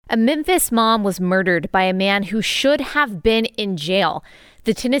A Memphis mom was murdered by a man who should have been in jail.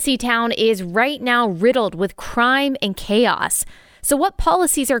 The Tennessee town is right now riddled with crime and chaos. So what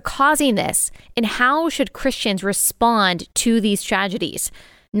policies are causing this, and how should Christians respond to these tragedies?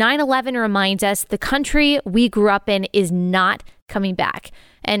 9/11 reminds us the country we grew up in is not coming back.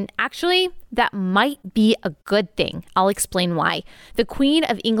 And actually, that might be a good thing. I'll explain why. The Queen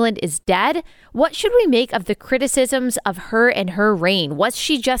of England is dead. What should we make of the criticisms of her and her reign? Was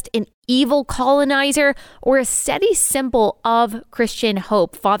she just an evil colonizer or a steady symbol of Christian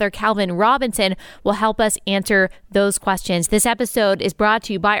hope? Father Calvin Robinson will help us answer those questions. This episode is brought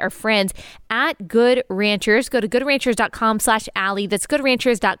to you by our friends at Good Ranchers. Go to goodranchers.com/Allie. That's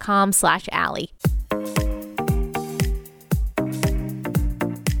goodranchers.com/Allie.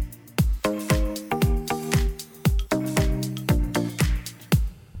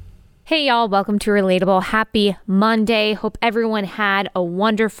 Hey y'all, welcome to Relatable. Happy Monday. Hope everyone had a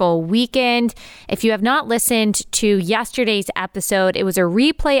wonderful weekend. If you have not listened to yesterday's episode, it was a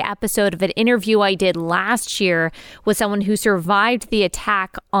replay episode of an interview I did last year with someone who survived the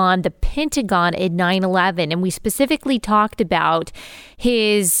attack on the Pentagon in 9/11. And we specifically talked about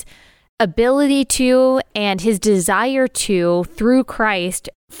his ability to and his desire to, through Christ,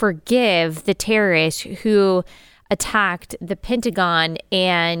 forgive the terrorists who attacked the Pentagon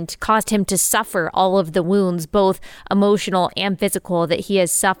and caused him to suffer all of the wounds, both emotional and physical, that he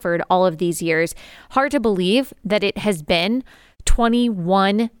has suffered all of these years. Hard to believe that it has been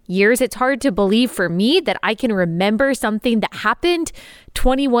 21 years. It's hard to believe for me that I can remember something that happened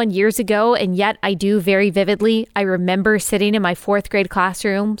 21 years ago, and yet I do very vividly. I remember sitting in my fourth grade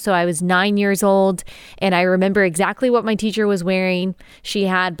classroom, so I was 9 years old, and I remember exactly what my teacher was wearing. She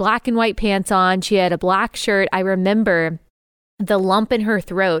had black and white pants on. She had a black shirt. I remember the lump in her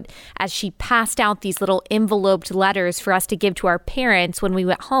throat as she passed out these little enveloped letters for us to give to our parents when we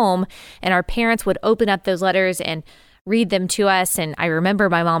went home, and our parents would open up those letters and read them to us. And I remember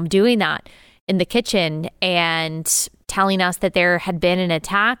my mom doing that in the kitchen and telling us that there had been an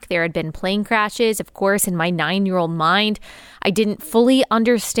attack, there had been plane crashes. Of course, in my 9-year-old mind, I didn't fully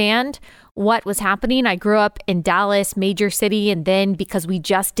understand what was happening. I grew up in Dallas, major city, and then because we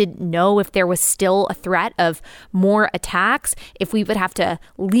just didn't know if there was still a threat of more attacks, if we would have to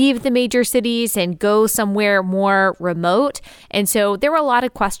leave the major cities and go somewhere more remote. And so there were a lot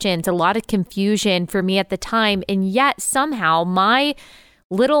of questions, a lot of confusion for me at the time, and yet somehow my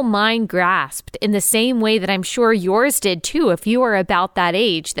little mind grasped, in the same way that I'm sure yours did too, if you were about that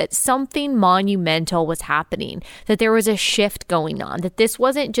age, that something monumental was happening, that there was a shift going on, that this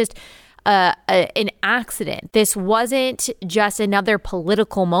wasn't just an accident. This wasn't just another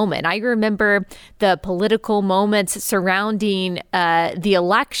political moment. I remember the political moments surrounding the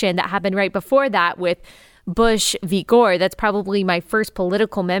election that happened right before that with Bush v. Gore. That's probably my first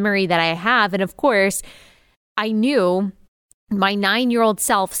political memory that I have. And of course, I knew my 9-year-old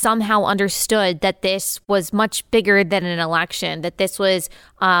self somehow understood that this was much bigger than an election, that this was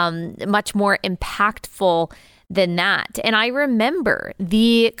much more impactful than that. And I remember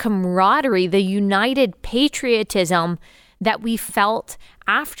the camaraderie, the united patriotism that we felt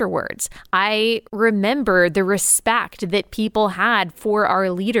afterwards. I remember the respect that people had for our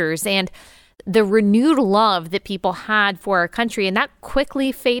leaders and the renewed love that people had for our country. And that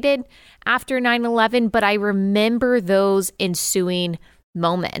quickly faded after 9/11, but I remember those ensuing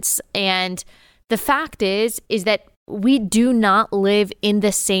moments. And the fact is that we do not live in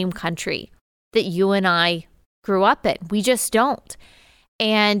the same country that you and I grew up in. We just don't.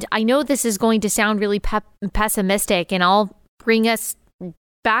 And I know this is going to sound really pessimistic, and I'll bring us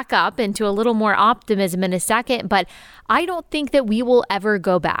back up into a little more optimism in a second, but I don't think that we will ever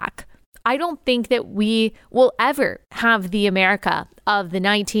go back. I don't think that we will ever have the America of the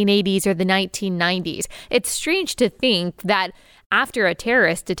 1980s or the 1990s. It's strange to think that after a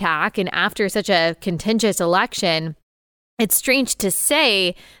terrorist attack and after such a contentious election, it's strange to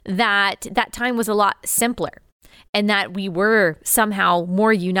say that that time was a lot simpler and that we were somehow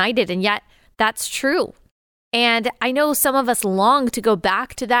more united. And yet that's true. And I know some of us long to go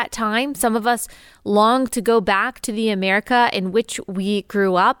back to that time. Some of us long to go back to the America in which we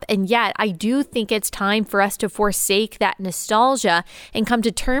grew up. And yet I do think it's time for us to forsake that nostalgia and come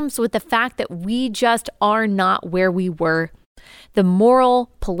to terms with the fact that we just are not where we were. The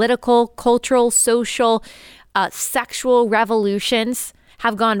moral, political, cultural, social, sexual revolutions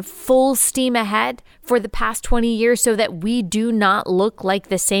have gone full steam ahead for the past 20 years so that we do not look like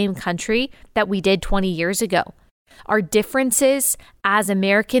the same country that we did 20 years ago. Our differences as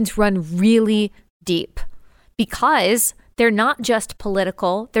Americans run really deep because they're not just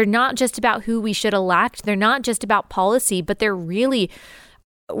political. They're not just about who we should elect. They're not just about policy, but they're really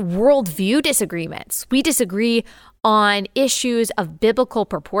worldview disagreements. We disagree on issues of biblical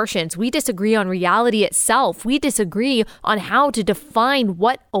proportions. We disagree on reality itself. We disagree on how to define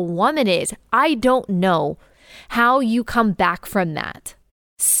what a woman is. I don't know how you come back from that.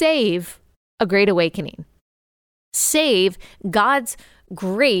 Save a great awakening. Save God's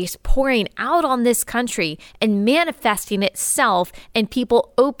grace pouring out on this country and manifesting itself and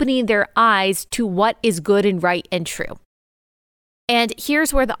people opening their eyes to what is good and right and true. And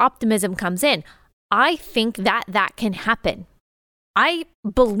here's where the optimism comes in. I think that can happen. I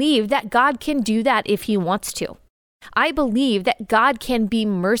believe that God can do that if he wants to. I believe that God can be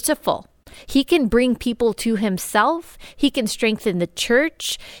merciful. He can bring people to himself. He can strengthen the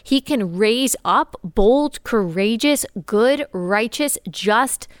church. He can raise up bold, courageous, good, righteous,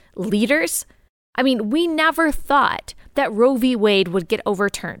 just leaders. I mean, we never thought that Roe v. Wade would get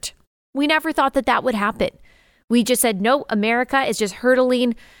overturned. We never thought that would happen. We just said, no, America is just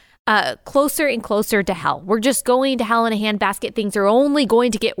hurtling closer and closer to hell. We're just going to hell in a handbasket. Things are only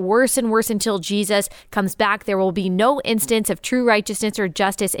going to get worse and worse until Jesus comes back. There will be no instance of true righteousness or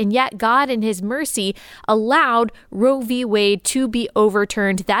justice. And yet God in his mercy allowed Roe v. Wade to be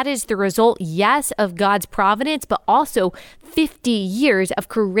overturned. That is the result, yes, of God's providence, but also 50 years of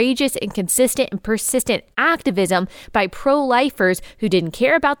courageous and consistent and persistent activism by pro-lifers who didn't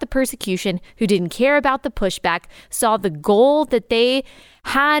care about the persecution, who didn't care about the pushback, saw the goal that they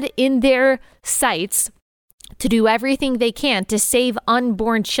had in their sights to do everything they can to save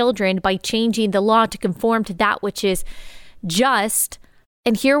unborn children by changing the law to conform to that which is just.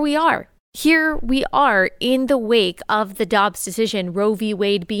 And here we are. Here we are in the wake of the Dobbs decision, Roe v.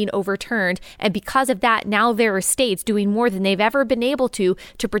 Wade being overturned. And because of that, now there are states doing more than they've ever been able to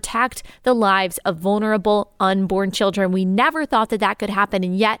protect the lives of vulnerable unborn children. We never thought that could happen.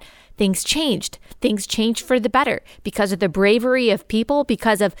 And yet things changed. Things changed for the better because of the bravery of people,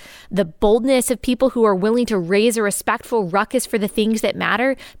 because of the boldness of people who are willing to raise a respectful ruckus for the things that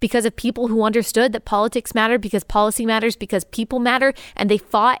matter, because of people who understood that politics matter, because policy matters, because people matter, and they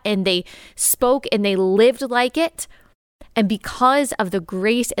fought and they spoke and they lived like it. And because of the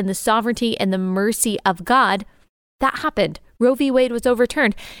grace and the sovereignty and the mercy of God, that happened. Roe v. Wade was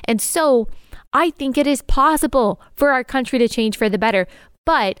overturned. And so I think it is possible for our country to change for the better.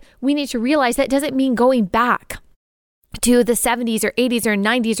 But we need to realize that doesn't mean going back to the 70s or 80s or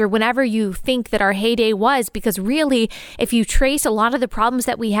 90s or whenever you think that our heyday was, because really, if you trace a lot of the problems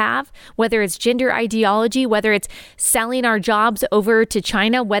that we have, whether it's gender ideology, whether it's selling our jobs over to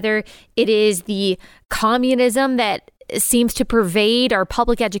China, whether it is the communism that seems to pervade our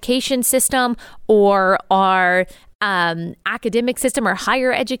public education system or our academic system or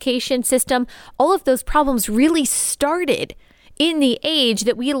higher education system, all of those problems really started in the age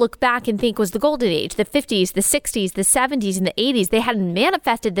that we look back and think was the golden age, the 50s, the 60s, the 70s, and the 80s. They hadn't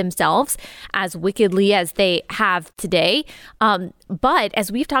manifested themselves as wickedly as they have today. But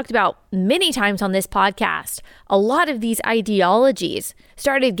as we've talked about many times on this podcast, a lot of these ideologies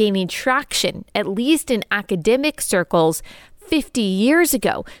started gaining traction, at least in academic circles, 50 years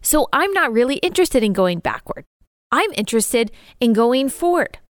ago. So I'm not really interested in going backward. I'm interested in going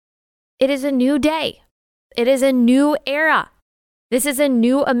forward. It is a new day. It is a new era. This is a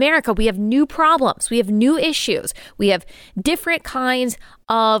new America. We have new problems. We have new issues. We have different kinds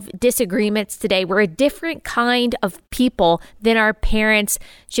of disagreements today. We're a different kind of people than our parents'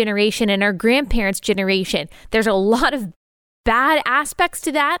 generation and our grandparents' generation. There's a lot of bad aspects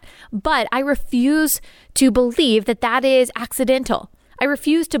to that, but I refuse to believe that is accidental. I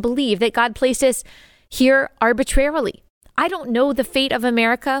refuse to believe that God placed us here arbitrarily. I don't know the fate of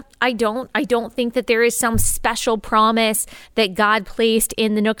America. I don't think that there is some special promise that God placed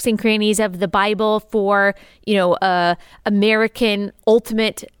in the nooks and crannies of the Bible for, American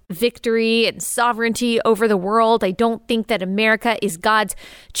ultimate victory and sovereignty over the world. I don't think that America is God's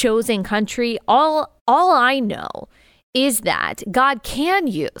chosen country. All I know is that God can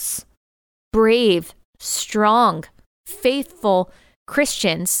use brave, strong, faithful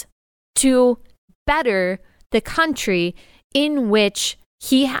Christians to better the country in which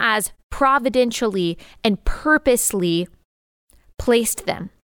he has providentially and purposely placed them.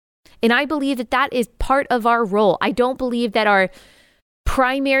 And I believe that is part of our role. I don't believe that our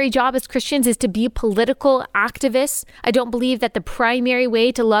primary job as Christians is to be political activists. I don't believe that the primary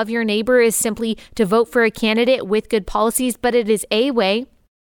way to love your neighbor is simply to vote for a candidate with good policies, but it is a way.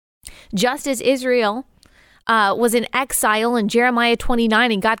 Just as Israel was in exile in Jeremiah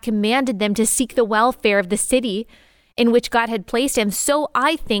 29, and God commanded them to seek the welfare of the city in which God had placed him. So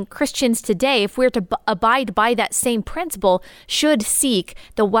I think Christians today, if we're to abide by that same principle, should seek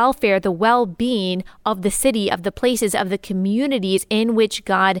the welfare, the well-being of the city, of the places, of the communities in which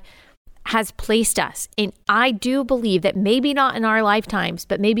God has placed us. And I do believe that maybe not in our lifetimes,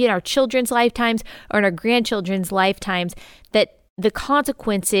 but maybe in our children's lifetimes or in our grandchildren's lifetimes, that the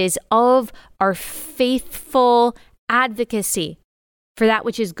consequences of our faithful advocacy for that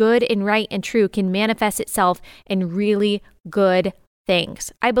which is good and right and true can manifest itself in really good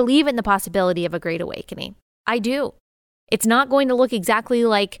things. I believe in the possibility of a great awakening. I do. It's not going to look exactly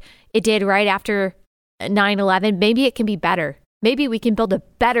like it did right after 9/11. Maybe it can be better. Maybe we can build a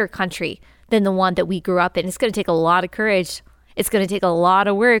better country than the one that we grew up in. It's going to take a lot of courage. It's going to take a lot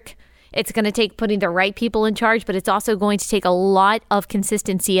of work. It's going to take putting the right people in charge, but it's also going to take a lot of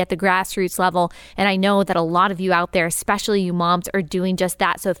consistency at the grassroots level. And I know that a lot of you out there, especially you moms, are doing just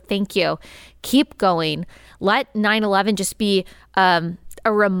that. So thank you. Keep going. Let 9/11 just be a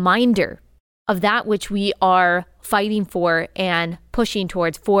reminder of that which we are fighting for and pushing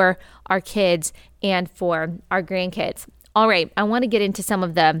towards for our kids and for our grandkids. All right, I want to get into some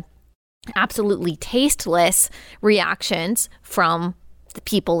of the absolutely tasteless reactions from the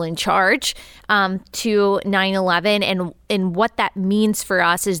people in charge to 9/11 and what that means for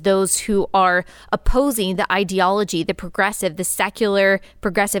us as those who are opposing the ideology, the progressive, the secular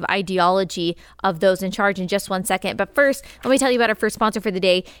progressive ideology of those in charge in just one second. But first, let me tell you about our first sponsor for the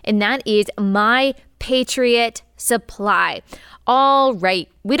day, and that is My Patriot Supply. All right,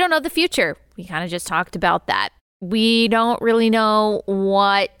 we don't know the future. We kind of just talked about that. We don't really know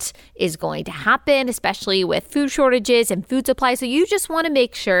what is going to happen, especially with food shortages and food supply. So you just want to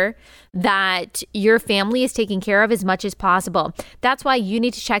make sure that your family is taken care of as much as possible. That's why you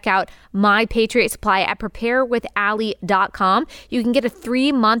need to check out My Patriot Supply at preparewithallie.com. You can get a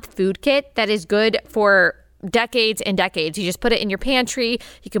 3-month food kit that is good for decades and decades. You just put it in your pantry,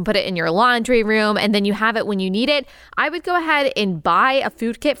 you can put it in your laundry room, and then you have it when you need it. I would go ahead and buy a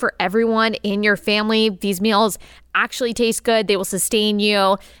food kit for everyone in your family. These meals actually taste good. They will sustain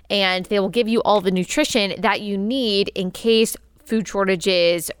you, and they will give you all the nutrition that you need in case food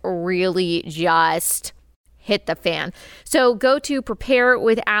shortages really just hit the fan. So go to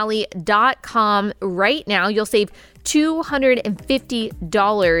preparewithallie.com right now. You'll save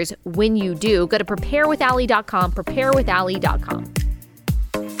 $250 when you do. Go to preparewithallie.com, preparewithallie.com.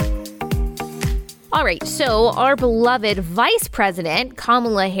 All right, so our beloved Vice President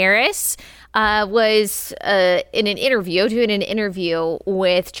Kamala Harris was doing an interview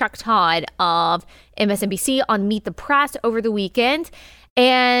with Chuck Todd of MSNBC on Meet the Press over the weekend.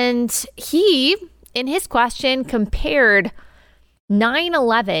 And he, in his question, compared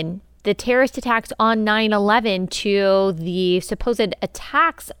 9/11, the terrorist attacks on 9/11, to the supposed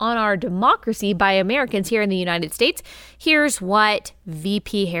attacks on our democracy by Americans here in the United States. Here's what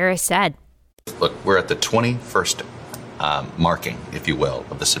VP Harris said. Look, we're at the 21st marking, if you will,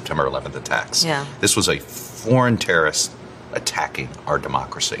 of the September 11th attacks. Yeah. This was a foreign terrorist attacking our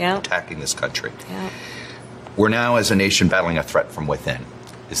democracy, attacking this country. Yeah. We're now, as a nation, battling a threat from within.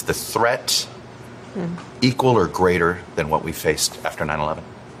 Is the threat equal or greater than what we faced after 9/11?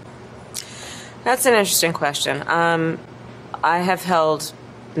 That's an interesting question. I have held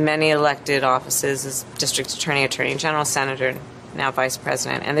many elected offices as district attorney, attorney general, senator, now vice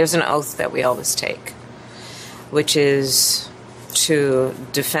president, and there's an oath that we always take, which is to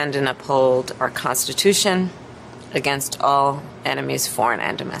defend and uphold our Constitution against all enemies, foreign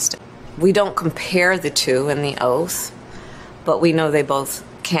and domestic. We don't compare the two in the oath, but we know they both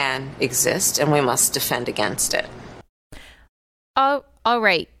can exist, and we must defend against it. Oh, all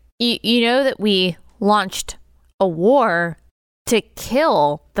right. You know that we launched a war to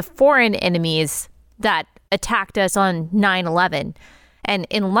kill the foreign enemies that attacked us on 9/11. And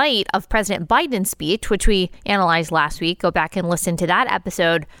in light of President Biden's speech, which we analyzed last week, go back and listen to that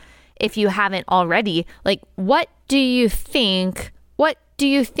episode if you haven't already. Like, what do you think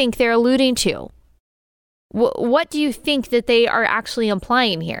they're alluding to? What do you think that they are actually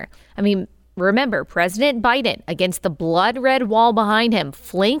implying here? I mean, remember, President Biden, against the blood red wall behind him,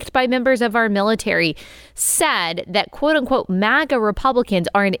 flanked by members of our military, said that, quote unquote, MAGA Republicans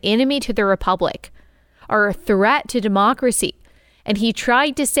are an enemy to the republic, are a threat to democracy. And he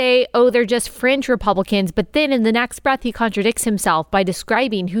tried to say, oh, they're just fringe Republicans. But then in the next breath, he contradicts himself by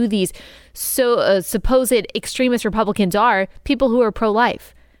describing who these supposed extremist Republicans are: people who are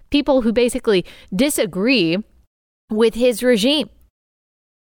pro-life, people who basically disagree with his regime.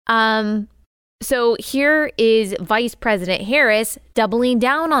 So here is Vice President Harris doubling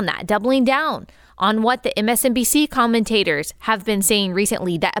down on that, doubling down on what the MSNBC commentators have been saying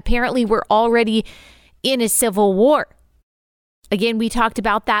recently, that apparently we're already in a civil war. Again, we talked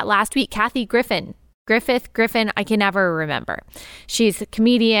about that last week. Kathy Griffin, I can never remember. She's a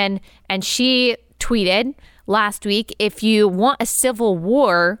comedian, and she tweeted last week, if you want a civil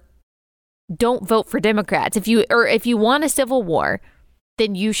war, don't vote for Democrats. If you want a civil war,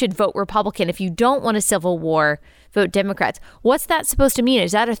 then you should vote Republican. If you don't want a civil war, vote Democrats. What's that supposed to mean?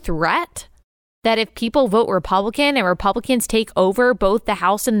 Is that a threat? That if people vote Republican and Republicans take over both the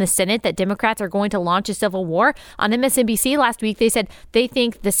House and the Senate, that Democrats are going to launch a civil war? On MSNBC last week, they said they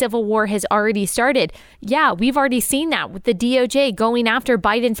think the civil war has already started. Yeah, we've already seen that with the DOJ going after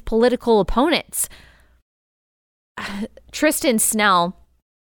Biden's political opponents. Tristan Snell,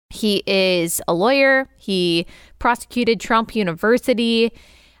 he is a lawyer. He prosecuted Trump University.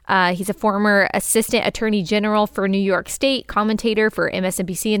 He's a former assistant attorney general for New York State, commentator for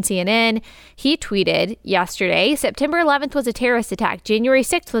MSNBC and CNN. He tweeted yesterday, September 11th was a terrorist attack. January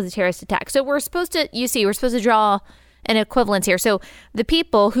 6th was a terrorist attack. So we're supposed to draw an equivalence here. So the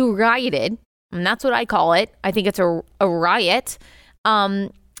people who rioted, and that's what I call it, I think it's a riot. The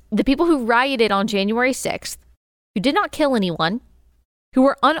people who rioted on January 6th, who did not kill anyone, who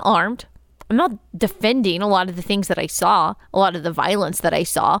were unarmed. I'm not defending a lot of the things that I saw, a lot of the violence that I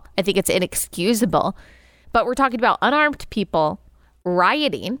saw. I think it's inexcusable. But we're talking about unarmed people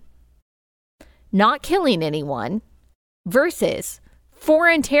rioting, not killing anyone, versus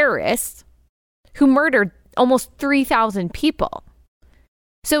foreign terrorists who murdered almost 3,000 people.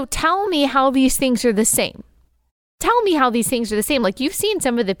 So tell me how these things are the same. Tell me how these things are the same. Like, you've seen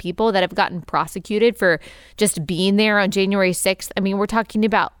some of the people that have gotten prosecuted for just being there on January 6th. I mean, we're talking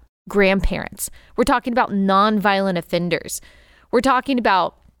about grandparents. We're talking about nonviolent offenders. We're talking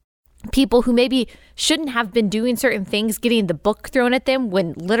about people who maybe shouldn't have been doing certain things, getting the book thrown at them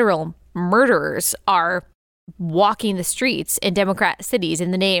when literal murderers are walking the streets in Democrat cities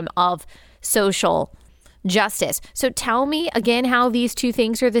in the name of social justice. So tell me again how these two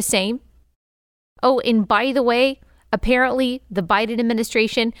things are the same. Oh, and by the way, apparently, the Biden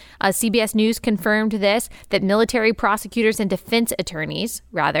administration, CBS News confirmed this, that military prosecutors and defense attorneys,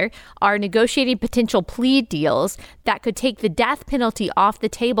 are negotiating potential plea deals that could take the death penalty off the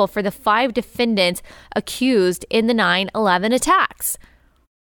table for the 5 defendants accused in the 9/11 attacks.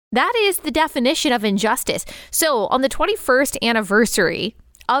 That is the definition of injustice. So on the 21st anniversary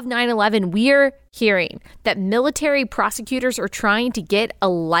of 9/11, we're hearing that military prosecutors are trying to get a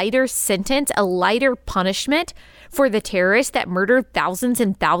lighter sentence, a lighter punishment for the terrorists that murdered thousands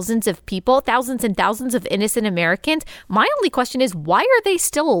and thousands of people, thousands and thousands of innocent Americans. My only question is, why are they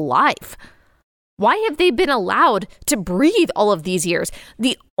still alive? Why have they been allowed to breathe all of these years?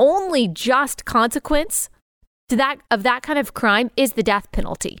 The only just consequence to that kind of crime is the death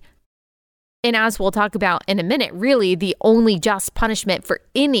penalty. And as we'll talk about in a minute, really the only just punishment for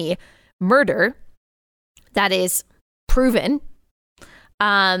any murder that is proven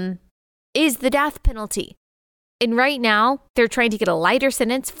is the death penalty. And right now, they're trying to get a lighter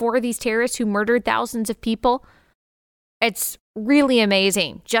sentence for these terrorists who murdered thousands of people. It's really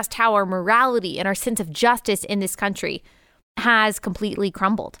amazing just how our morality and our sense of justice in this country has completely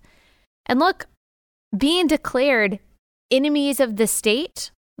crumbled. And look, being declared enemies of the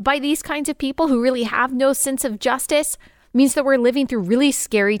state by these kinds of people who really have no sense of justice means that we're living through really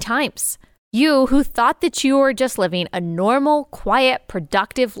scary times. You who thought that you were just living a normal, quiet,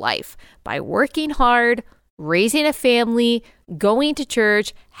 productive life by working hard, raising a family, going to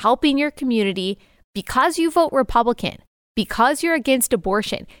church, helping your community, because you vote Republican, because you're against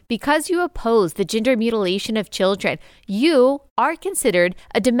abortion, because you oppose the gender mutilation of children, you are considered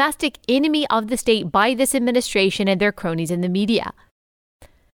a domestic enemy of the state by this administration and their cronies in the media.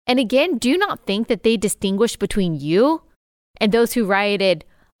 And again, do not think that they distinguish between you and those who rioted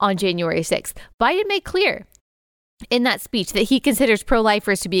on January 6th. Biden made clear in that speech that he considers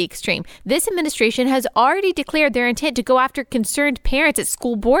pro-lifers to be extreme. This administration has already declared their intent to go after concerned parents at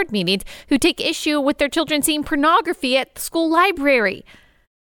school board meetings who take issue with their children seeing pornography at the school library.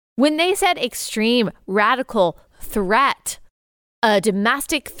 When they said extreme, radical threat, a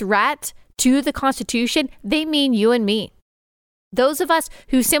domestic threat to the Constitution, they mean you and me. Those of us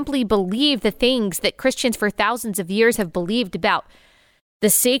who simply believe the things that Christians for thousands of years have believed about the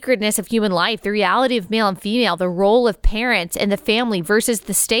sacredness of human life, the reality of male and female, the role of parents and the family versus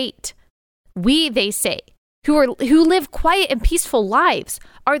the state. We, they say, who live quiet and peaceful lives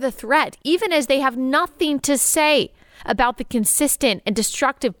are the threat, even as they have nothing to say about the consistent and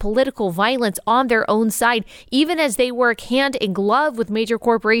destructive political violence on their own side, even as they work hand in glove with major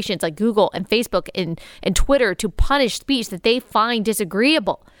corporations like Google and Facebook and Twitter to punish speech that they find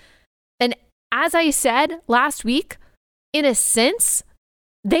disagreeable. And as I said last week, in a sense,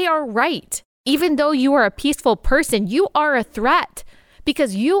 they are right Even though you are a peaceful person, you are a threat,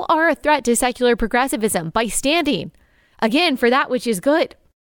 because you are a threat to secular progressivism by standing, again, for that which is good,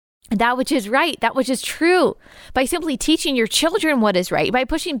 that which is right, that which is true, by simply teaching your children what is right, by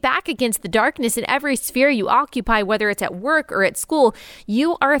pushing back against the darkness in every sphere you occupy, whether it's at work or at school.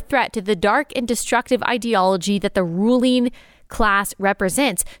 You are a threat to the dark and destructive ideology that the ruling class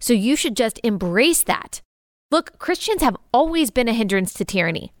represents. So you should just embrace that. Look, Christians have always been a hindrance to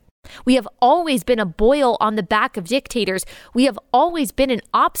tyranny. We have always been a boil on the back of dictators. We have always been an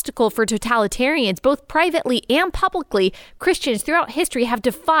obstacle for totalitarians, both privately and publicly. Christians throughout history have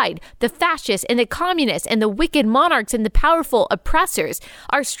defied the fascists and the communists and the wicked monarchs and the powerful oppressors.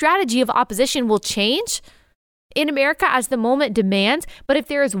 Our strategy of opposition will change in America as the moment demands. But if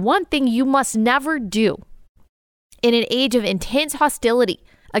there is one thing you must never do in an age of intense hostility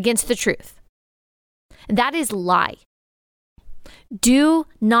against the truth, that is lie. Do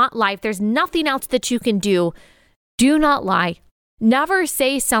not lie. If there's nothing else that you can do, do not lie. Never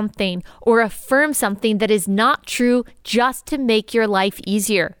say something or affirm something that is not true just to make your life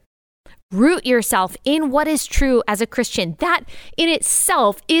easier. Root yourself in what is true as a Christian. That in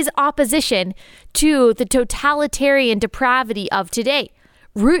itself is opposition to the totalitarian depravity of today.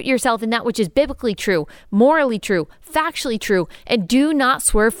 Root yourself in that which is biblically true, morally true, factually true, and do not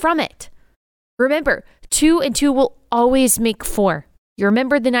swerve from it. Remember, 2 and 2 will always make 4. You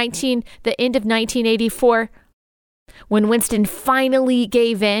remember the end of 1984, when Winston finally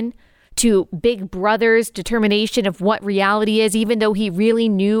gave in to Big Brother's determination of what reality is, even though he really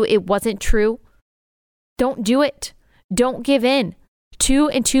knew it wasn't true? Don't do it. Don't give in. 2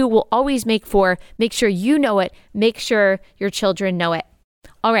 and 2 will always make 4. Make sure you know it. Make sure your children know it.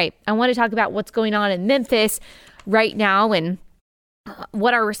 All right, I want to talk about what's going on in Memphis right now and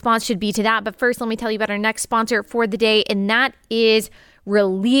what our response should be to that. But first, let me tell you about our next sponsor for the day, and that is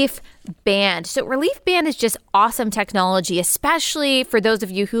Relief Band. So Relief Band is just awesome technology, especially for those of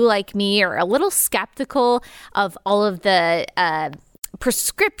you who, like me, are a little skeptical of all of the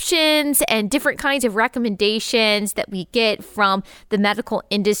prescriptions and different kinds of recommendations that we get from the medical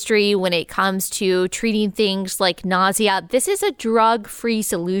industry when it comes to treating things like nausea. This is a drug-free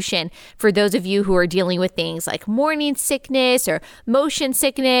solution for those of you who are dealing with things like morning sickness or motion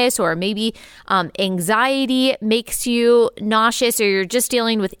sickness, or maybe anxiety makes you nauseous, or you're just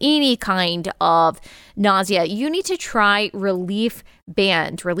dealing with any kind of nausea. You need to try Relief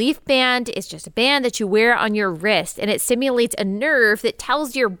Band. Relief Band is just a band that you wear on your wrist, and it simulates a nerve that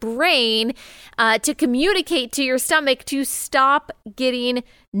tells your brain to communicate to your stomach to stop getting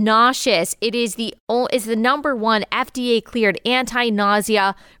nauseous. It is the number one FDA cleared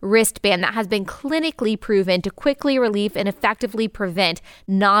anti-nausea wristband that has been clinically proven to quickly relieve and effectively prevent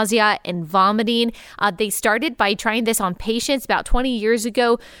nausea and vomiting. They started by trying this on patients about 20 years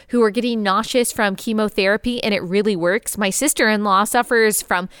ago who were getting nauseous from chemotherapy, and it really works. My sister-in-law suffers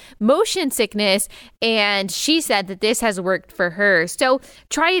from motion sickness, and she said that this has worked for her. So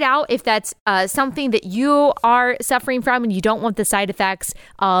try it out if that's something that you are suffering from and you don't want the side effects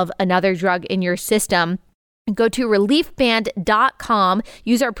of another drug in your system. Go to reliefband.com.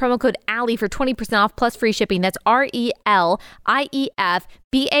 Use our promo code Allie for 20% off plus free shipping. That's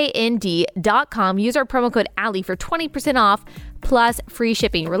ReliefBand.com. Use our promo code Allie for 20% off plus free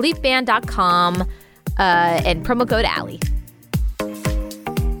shipping. Reliefband.com and promo code Allie.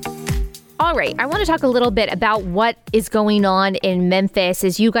 All right, I want to talk a little bit about what is going on in Memphis.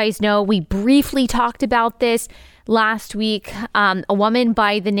 As you guys know, we briefly talked about this last week. A woman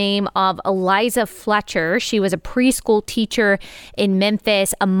by the name of Eliza Fletcher. She was a preschool teacher in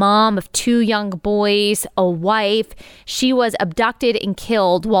Memphis, a mom of 2 young boys, a wife. She was abducted and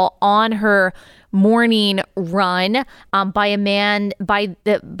killed while on her morning run by a man by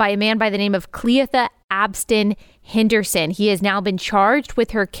the name of Cleotha Abston Henderson. He has now been charged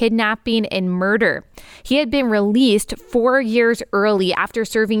with her kidnapping and murder. He had been released 4 years early after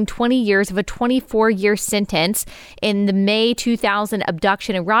serving 20 years of a 24-year sentence in the May 2000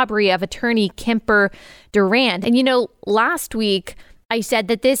 abduction and robbery of attorney Kemper Durant. And last week I said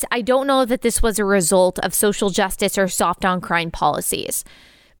that I don't know that this was a result of social justice or soft on crime policies,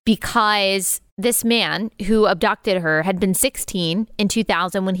 because this man who abducted her had been 16 in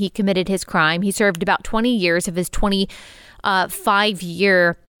 2000 when he committed his crime. He served about 20 years of his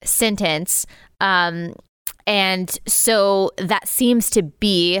 25-year sentence. And so that seems to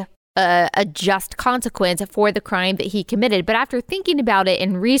be a just consequence for the crime that he committed. But after thinking about it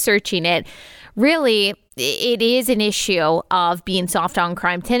and researching it, really, it is an issue of being soft on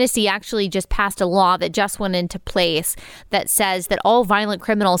crime. Tennessee actually just passed a law that just went into place that says that all violent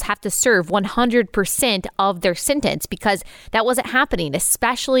criminals have to serve 100% of their sentence, because that wasn't happening,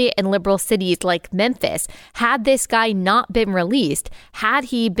 especially in liberal cities like Memphis. Had this guy not been released, had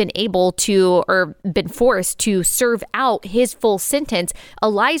he been able to or been forced to serve out his full sentence,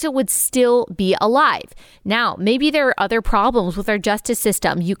 Eliza would still be alive. Now, maybe there are other problems with our justice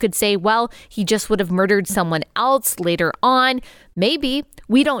system. You could say, well, he just would have murdered someone else later on. Maybe.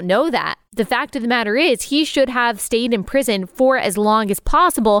 We don't know that. The fact of the matter is he should have stayed in prison for as long as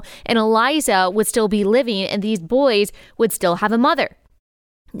possible, and Eliza would still be living, and these boys would still have a mother.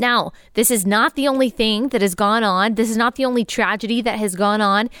 Now, this is not the only thing that has gone on. This is not the only tragedy that has gone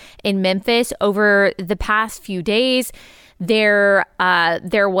on in Memphis over the past few days. There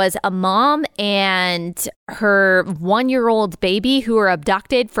was a mom and her 1-year-old baby who were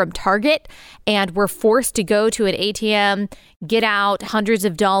abducted from Target and were forced to go to an ATM, get out hundreds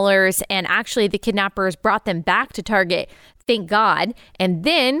of dollars, and actually the kidnappers brought them back to Target. Thank God. And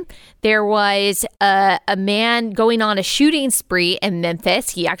then there was a man going on a shooting spree in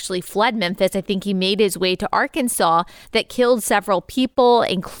Memphis. He actually fled Memphis. I think he made his way to Arkansas, that killed several people,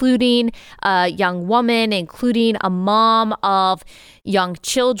 including a young woman, including a mom of young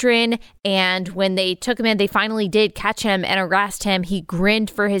children. And when they took him in, they finally did catch him and arrest him. He grinned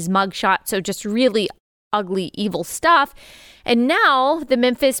for his mugshot. So just really ugly, evil stuff. And now the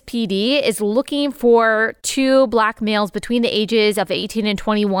Memphis PD is looking for 2 black males between the ages of 18 and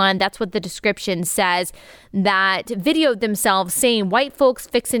 21. That's what the description says, that videoed themselves saying, white folks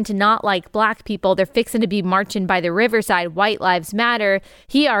fixing to not like black people. They're fixing to be marching by the riverside. White lives matter.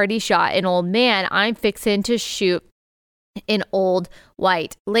 He already shot an old man. I'm fixing to shoot an old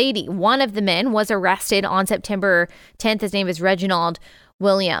white lady. One of the men was arrested on September 10th. His name is Reginald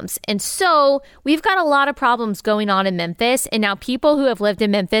Williams. And so we've got a lot of problems going on in Memphis. And now people who have lived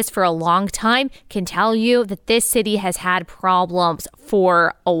in Memphis for a long time can tell you that this city has had problems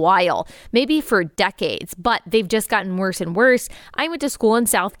for a while, maybe for decades, but they've just gotten worse and worse. I went to school in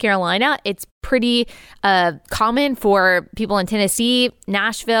South Carolina. It's pretty common for people in Tennessee,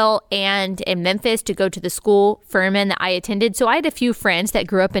 Nashville, and in Memphis to go to the school, Furman, that I attended. So I had a few friends that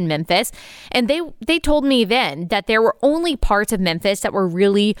grew up in Memphis, and they told me then that there were only parts of Memphis that were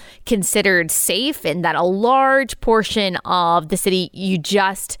really considered safe, and that a large portion of the city you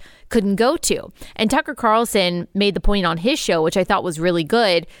just couldn't go to. And Tucker Carlson made the point on his show, which I thought was really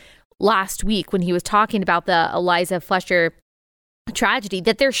good last week when he was talking about the Eliza Fletcher tragedy,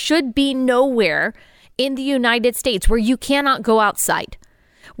 that there should be nowhere in the United States where you cannot go outside,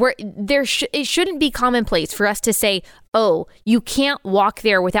 where it shouldn't be commonplace for us to say, oh, you can't walk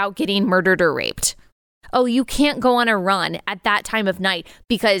there without getting murdered or raped. Oh, you can't go on a run at that time of night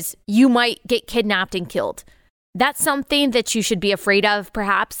because you might get kidnapped and killed. That's something that you should be afraid of,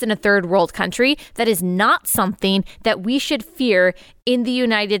 perhaps in a third world country. That is not something that we should fear in the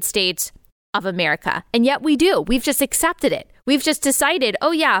United States of America. And yet we do. We've just accepted it. We've just decided,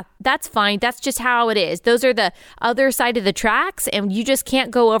 oh yeah, that's fine. That's just how it is. Those are the other side of the tracks, and you just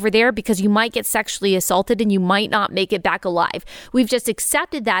can't go over there because you might get sexually assaulted and you might not make it back alive. We've just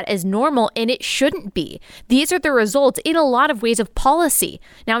accepted that as normal, and it shouldn't be. These are the results in a lot of ways of policy.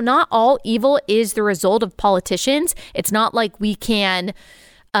 Now, not all evil is the result of politicians. It's not like we can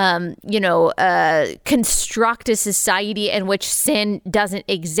construct a society in which sin doesn't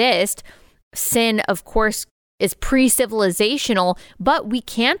exist. Sin, of course, is pre-civilizational, but we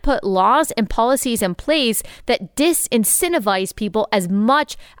can put laws and policies in place that disincentivize people as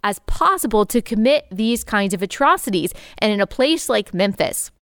much as possible to commit these kinds of atrocities. And in a place like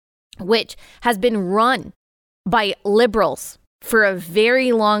Memphis, which has been run by liberals for a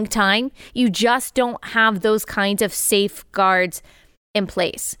very long time, you just don't have those kinds of safeguards in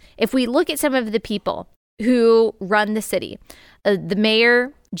place. If we look at some of the people who run the city, the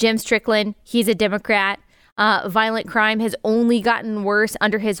mayor, Jim Strickland, he's a Democrat. Violent crime has only gotten worse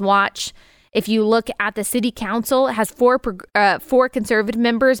under his watch. If you look at the city council, it has four conservative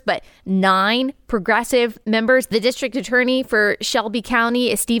members, but 9 progressive members. The district attorney for Shelby County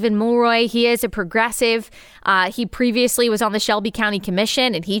is Stephen Mulroy. He is a progressive. He previously was on the Shelby County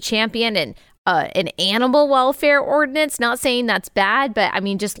Commission, and he championed an animal welfare ordinance. Not saying that's bad, but I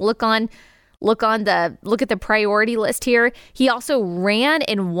mean, just look at the priority list here. He also ran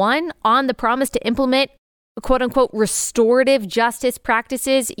and won on the promise to implement quote unquote restorative justice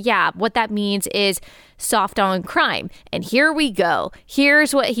practices. Yeah, what that means is soft on crime. And here we go.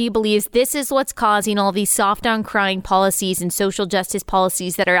 Here's what he believes. This is what's causing all these soft on crime policies and social justice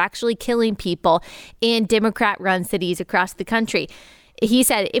policies that are actually killing people in Democrat run cities across the country. He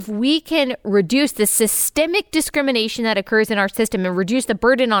said, if we can reduce the systemic discrimination that occurs in our system and reduce the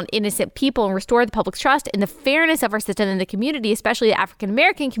burden on innocent people and restore the public's trust in the fairness of our system, and the community, especially the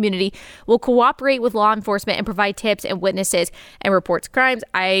African-American community, will cooperate with law enforcement and provide tips and witnesses and reports crimes.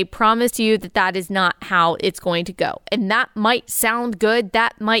 I promise you that that is not how it's going to go. And that might sound good.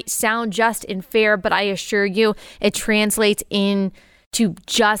 That might sound just and fair, but I assure you it translates in to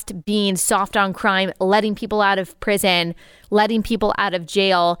just being soft on crime, letting people out of prison, letting people out of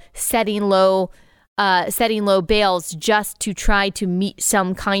jail, setting low bails just to try to meet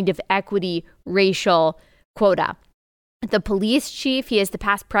some kind of equity racial quota. The police chief, he is the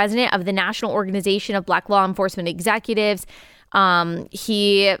past president of the National Organization of Black Law Enforcement Executives.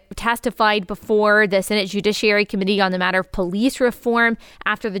 He testified before the Senate Judiciary Committee on the matter of police reform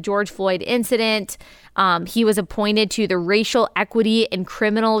after the George Floyd incident. He was appointed to the Racial Equity and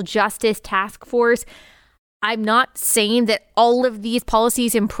Criminal Justice Task Force. I'm not saying that all of these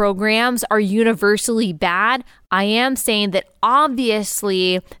policies and programs are universally bad. I am saying that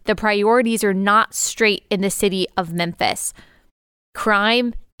obviously the priorities are not straight in the city of Memphis.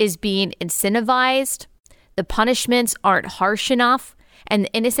 Crime is being incentivized. The punishments aren't harsh enough, and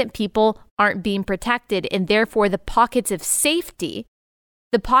the innocent people aren't being protected, and therefore the pockets of safety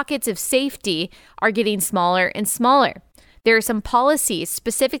are getting smaller and smaller. There are some policies,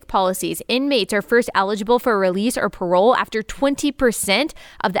 specific policies. Inmates are first eligible for release or parole after 20%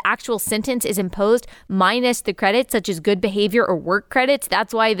 of the actual sentence is imposed, minus the credits such as good behavior or work credits.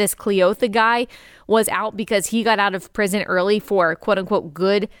 That's why this Cleotha guy was out, because he got out of prison early for quote unquote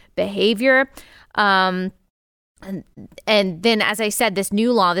good behavior. And then, as I said, this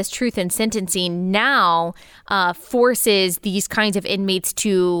new law, this truth in sentencing, now forces these kinds of inmates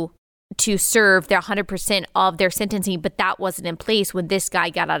to serve their 100% of their sentencing. But that wasn't in place when this guy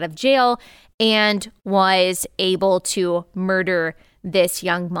got out of jail and was able to murder this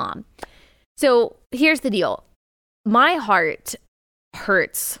young mom. So here's the deal. My heart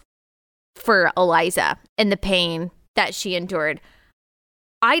hurts for Eliza and the pain that she endured.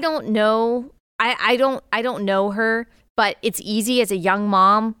 I don't know. I don't know her, but it's easy as a young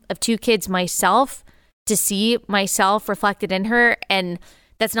mom of two kids myself to see myself reflected in her. And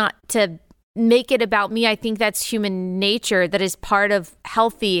that's not to make it about me. I think that's human nature. That is part of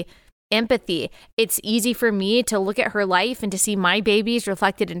healthy empathy. It's easy for me to look at her life and to see my babies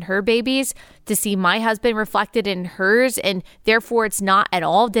reflected in her babies, to see my husband reflected in hers. And therefore, it's not at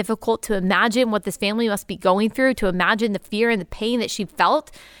all difficult to imagine what this family must be going through, to imagine the fear and the pain that she felt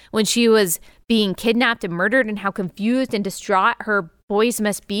when she was being kidnapped and murdered, and how confused and distraught her boys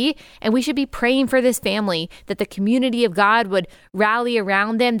must be. And we should be praying for this family, that the community of God would rally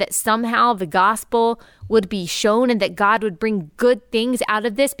around them, that somehow the gospel would be shown, and that God would bring good things out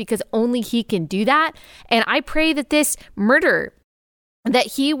of this, because only He can do that. And I pray that this murderer,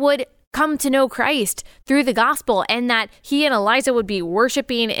 that he would come to know Christ through the gospel, and that he and Eliza would be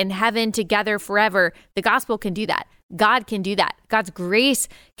worshiping in heaven together forever. The gospel can do that. God can do that. God's grace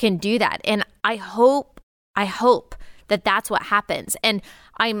can do that. And I hope that that's what happens. And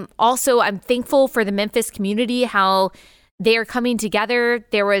I'm thankful for the Memphis community, how they are coming together.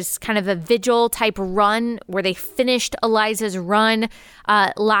 There was kind of a vigil type run where they finished Eliza's run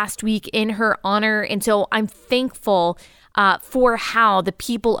last week in her honor. And so I'm thankful for how the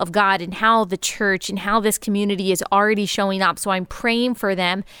people of God and how the church and how this community is already showing up. So I'm praying for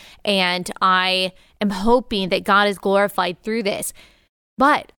them, and I am hoping that God is glorified through this.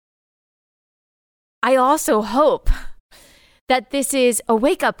 But I also hope that this is a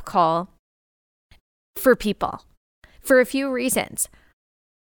wake-up call for people for a few reasons.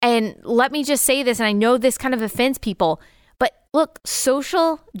 And let me just say this, and I know this kind of offends people, but look,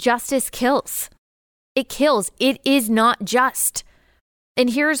 social justice kills. It kills. It is not just.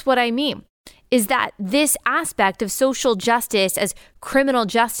 And here's what I mean, is that this aspect of social justice as criminal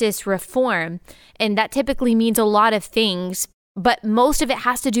justice reform, and that typically means a lot of things, but most of it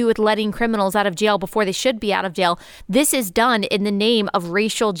has to do with letting criminals out of jail before they should be out of jail. This is done in the name of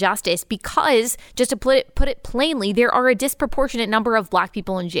racial justice because, just to put it plainly, there are a disproportionate number of Black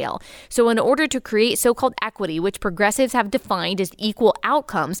people in jail. So in order to create so-called equity, which progressives have defined as equal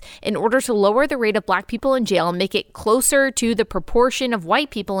outcomes, in order to lower the rate of Black people in jail and make it closer to the proportion of white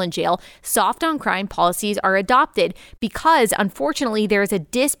people in jail, soft on crime policies are adopted because, unfortunately, there is a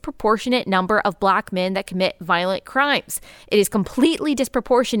disproportionate number of Black men that commit violent crimes. It is completely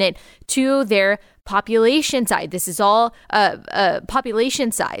disproportionate to their population size. This is all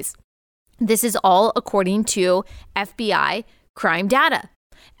population size. This is all according to FBI crime data.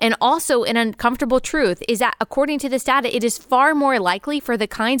 And also, an uncomfortable truth is that according to this data, it is far more likely for the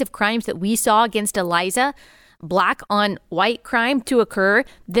kinds of crimes that we saw against Eliza, black on white crime to occur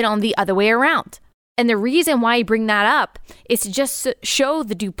than on the other way around. And the reason why I bring that up is to just show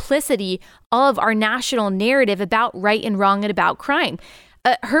the duplicity of our national narrative about right and wrong and about crime.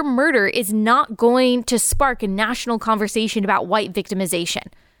 Her murder is not going to spark a national conversation about white victimization.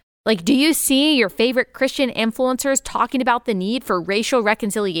 Like, do you see your favorite Christian influencers talking about the need for racial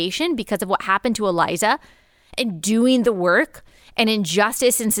reconciliation because of what happened to Eliza and doing the work and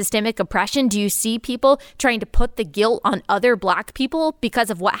injustice and systemic oppression? Do you see people trying to put the guilt on other black people because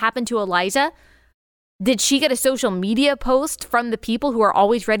of what happened to Eliza? Did she get a social media post from the people who are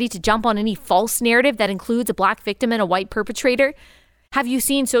always ready to jump on any false narrative that includes a black victim and a white perpetrator? Have you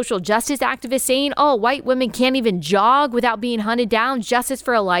seen social justice activists saying, oh, white women can't even jog without being hunted down, justice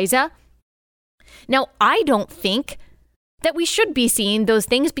for Eliza? Now, I don't think that we should be seeing those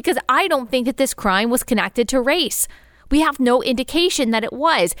things because I don't think that this crime was connected to race. We have no indication that it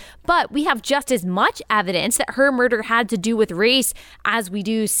was, but we have just as much evidence that her murder had to do with race as we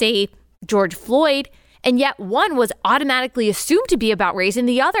do, say, George Floyd, and yet one was automatically assumed to be about race and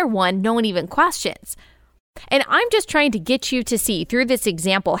the other one no one even questions. And I'm just trying to get you to see through this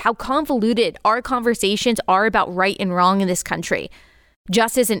example how convoluted our conversations are about right and wrong in this country,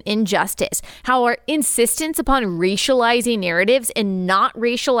 justice and injustice, how our insistence upon racializing narratives and not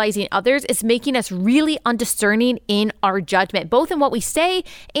racializing others is making us really undiscerning in our judgment, both in what we say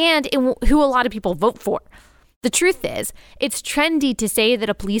and in who a lot of people vote for. The truth is, it's trendy to say that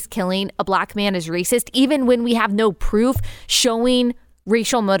a police killing a black man is racist, even when we have no proof showing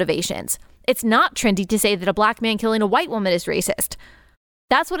racial motivations. It's not trendy to say that a black man killing a white woman is racist.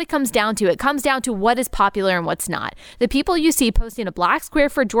 That's what it comes down to. It comes down to what is popular and what's not. The people you see posting a black square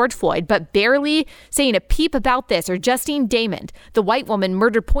for George Floyd, but barely saying a peep about this, or Justine Damond, the white woman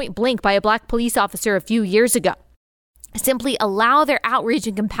murdered point blank by a black police officer a few years ago, simply allow their outrage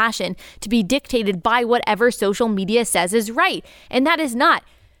and compassion to be dictated by whatever social media says is right. And that is not.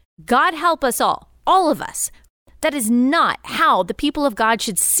 God help us all of us. That is not how the people of God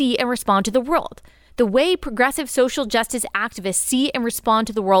should see and respond to the world. The way progressive social justice activists see and respond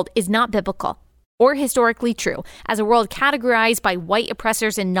to the world is not biblical or historically true, as a world categorized by white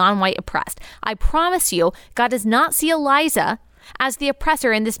oppressors and non-white oppressed. I promise you, God does not see Eliza as the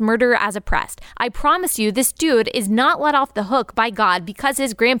oppressor and this murderer as oppressed. I promise you, this dude is not let off the hook by God because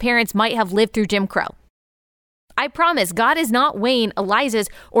his grandparents might have lived through Jim Crow. I promise God is not weighing Eliza's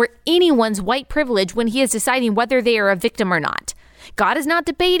or anyone's white privilege when he is deciding whether they are a victim or not. God is not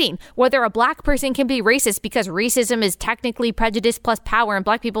debating whether a black person can be racist because racism is technically prejudice plus power and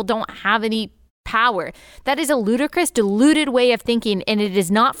black people don't have any power. That is a ludicrous, deluded way of thinking, and it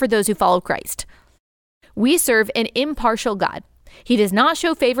is not for those who follow Christ. We serve an impartial God. He does not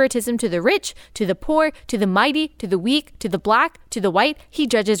show favoritism to the rich, to the poor, to the mighty, to the weak, to the black, to the white. He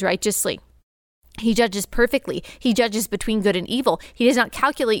judges righteously. He judges perfectly. He judges between good and evil. He does not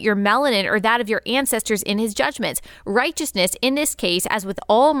calculate your melanin or that of your ancestors in his judgments. Righteousness, in this case, as with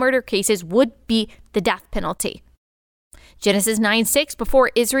all murder cases, would be the death penalty. Genesis 9:6,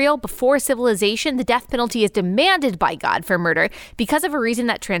 before Israel, before civilization, the death penalty is demanded by God for murder because of a reason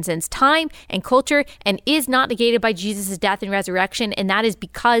that transcends time and culture and is not negated by Jesus' death and resurrection, and that is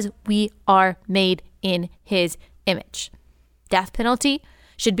because we are made in his image. Death penalty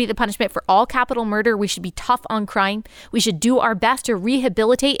should be the punishment for all capital murder. We should be tough on crime. We should do our best to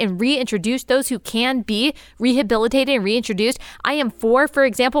rehabilitate and reintroduce those who can be rehabilitated and reintroduced. I am for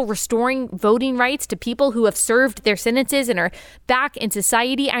example, restoring voting rights to people who have served their sentences and are back in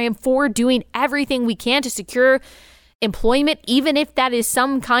society. I am for doing everything we can to secure employment, even if that is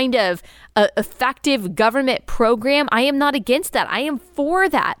some kind of effective government program. I am not against that. I am for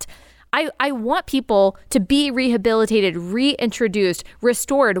that. I want people to be rehabilitated, reintroduced,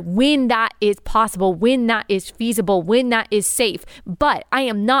 restored when that is possible, when that is feasible, when that is safe. But I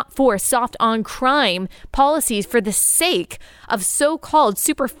am not for soft on crime policies for the sake of so-called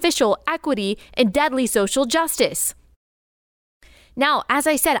superficial equity and deadly social justice. Now, as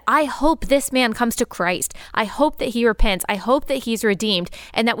I said, I hope this man comes to Christ. I hope that he repents. I hope that he's redeemed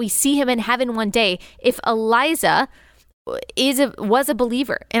and that we see him in heaven one day. If Eliza was a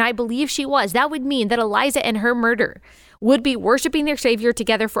believer, and I believe she was, that would mean that Eliza and her murderer would be worshiping their Savior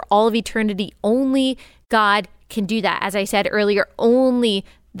together for all of eternity. Only God can do that. As I said earlier, only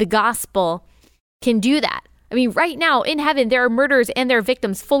the gospel can do that. I mean, right now in heaven, there are murderers and their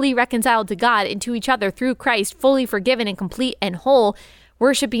victims fully reconciled to God and to each other through Christ, fully forgiven and complete and whole,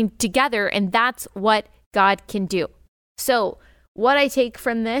 worshiping together. And that's what God can do. So what I take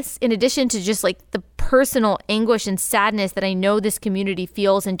from this, in addition to just like the personal anguish and sadness that I know this community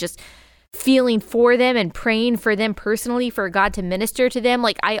feels and just feeling for them and praying for them personally, for God to minister to them.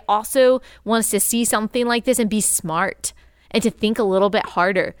 Like, I also want us to see something like this and be smart and to think a little bit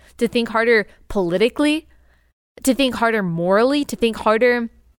harder, to think harder politically, to think harder morally, to think harder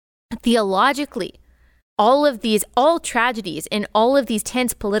theologically. All tragedies and all of these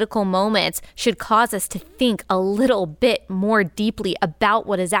tense political moments should cause us to think a little bit more deeply about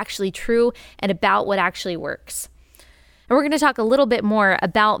what is actually true and about what actually works. And we're going to talk a little bit more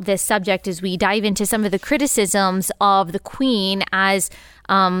about this subject as we dive into some of the criticisms of the Queen as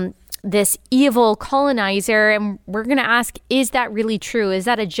this evil colonizer. And we're going to ask, is that really true? Is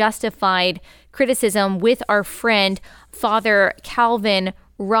that a justified criticism? With our friend, Father Calvin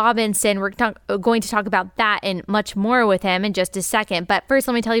Robinson. We're going to talk about that and much more with him in just a second. But first,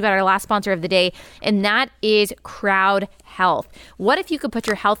 let me tell you about our last sponsor of the day, and that is Crowd Health. What if you could put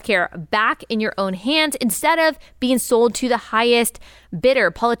your healthcare back in your own hands instead of being sold to the highest bidder?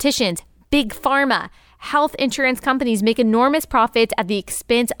 Politicians, big pharma, health insurance companies make enormous profits at the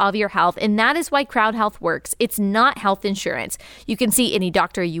expense of your health, and that is why Crowd Health works. It's not health insurance. You can see any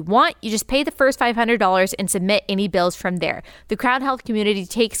doctor you want. You just pay the first $500 and submit any bills from there. The Crowd Health community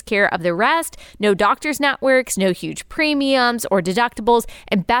takes care of the rest. No doctors' networks, no huge premiums or deductibles,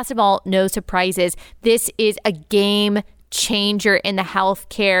 and best of all, no surprises. This is a game changer in the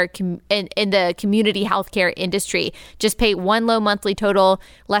healthcare in the community healthcare industry. Just pay one low monthly total,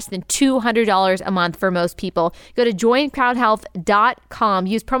 less than $200 a month for most people. Go to joincrowdhealth.com.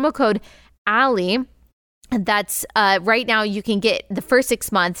 Use promo code Allie. That's right now you can get the first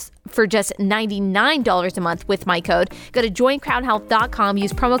 6 months for just $99 a month with my code. Go to joincrowdhealth.com.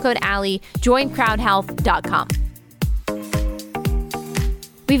 Use promo code Allie. Joincrowdhealth.com.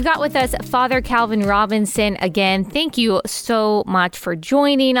 We've got with us Father Calvin Robinson again. Thank you so much for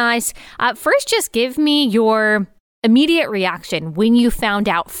joining us. First, just give me your immediate reaction when you found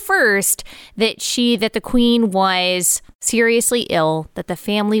out first that the Queen was seriously ill, that the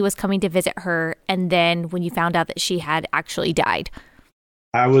family was coming to visit her, and then when you found out that she had actually died.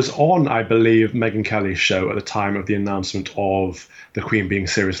 I was on, I believe, Megyn Kelly's show at the time of the announcement of the Queen being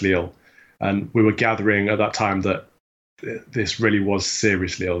seriously ill. And we were gathering at that time that this really was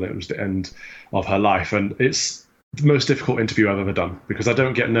seriously ill. It was the end of her life. And it's the most difficult interview I've ever done, because I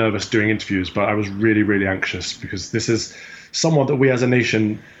don't get nervous doing interviews, but I was really, really anxious, because this is someone that we as a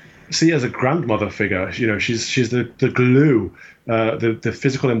nation see as a grandmother figure. You know, she's the glue, the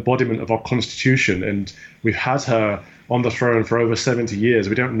physical embodiment of our Constitution. And we've had her on the throne for over 70 years.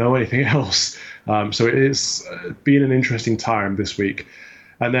 We don't know anything else. So it's been an interesting time this week.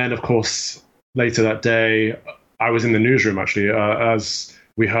 And then, of course, later that day, I was in the newsroom, actually, as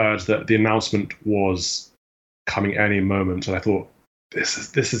we heard that the announcement was coming any moment. And I thought, this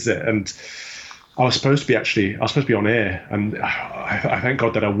is it. And I was supposed to be on air. And I thank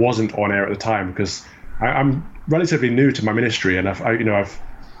God that I wasn't on air at the time, because I'm relatively new to my ministry. And I've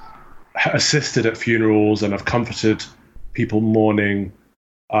assisted at funerals, and I've comforted people mourning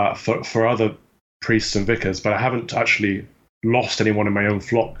for other priests and vicars, but I haven't actually lost anyone in my own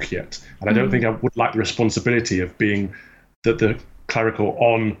flock yet. And I don't think I would like the responsibility of being the clerical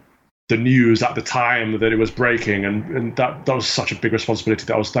on the news at the time that it was breaking. And that was such a big responsibility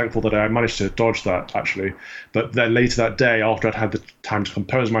that I was thankful that I managed to dodge that, actually. But then later that day, after I'd had the time to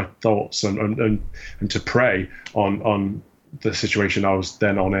compose my thoughts and to pray on the situation, I was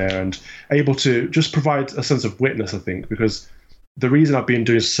then on air and able to just provide a sense of witness, I think, because the reason I've been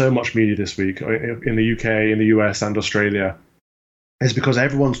doing so much media this week in the UK, in the US and Australia is because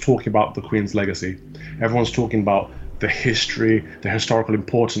everyone's talking about the Queen's legacy. Everyone's talking about the history, the historical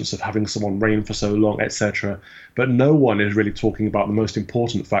importance of having someone reign for so long, etc. But no one is really talking about the most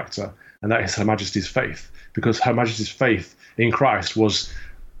important factor, and that is Her Majesty's faith, because Her Majesty's faith in Christ was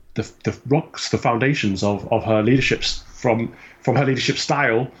the rocks, the foundations of her leadership, from her leadership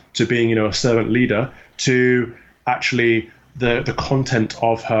style to being, a servant leader, to actually the content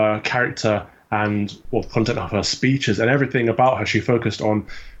of her character and the content of her speeches and everything about her. She focused on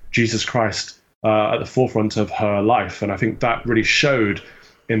Jesus Christ at the forefront of her life. And I think that really showed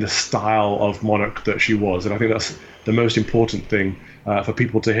in the style of monarch that she was. And I think that's the most important thing for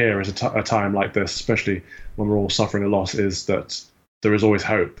people to hear at a time like this, especially when we're all suffering a loss, is that there is always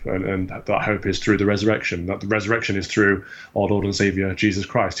hope. And that hope is through the resurrection, that the resurrection is through our Lord and Savior, Jesus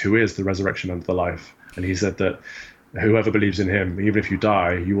Christ, who is the resurrection and the life. And he said that whoever believes in him, even if you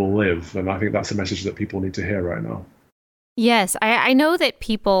die, you will live. And I think that's a message that people need to hear right now. Yes, I know that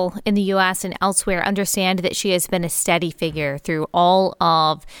people in the U.S. and elsewhere understand that she has been a steady figure through all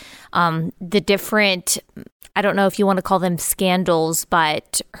of the different, I don't know if you want to call them scandals,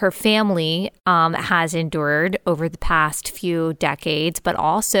 but her family has endured over the past few decades, but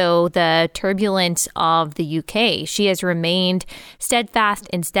also the turbulence of the UK. She has remained steadfast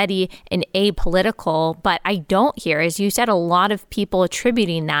and steady and apolitical, but I don't hear, as you said, a lot of people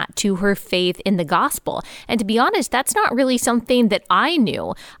attributing that to her faith in the gospel. And to be honest, that's not really something that I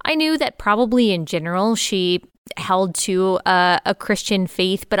knew. I knew that probably in general she held to a Christian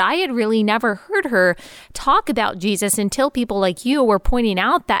faith, but I had really never heard her talk about Jesus until people like you were pointing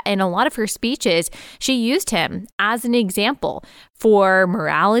out that in a lot of her speeches, she used him as an example for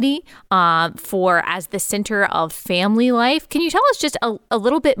morality, for as the center of family life. Can you tell us just a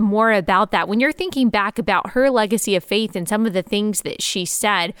little bit more about that? When you're thinking back about her legacy of faith and some of the things that she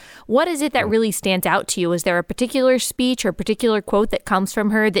said, what is it that really stands out to you? Is there a particular speech or a particular quote that comes from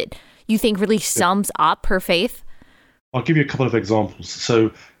her that you think really sums up her faith? I'll give you a couple of examples.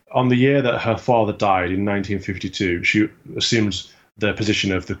 So on the year that her father died in 1952, she assumed the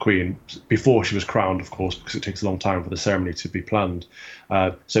position of the Queen before she was crowned, of course, because it takes a long time for the ceremony to be planned.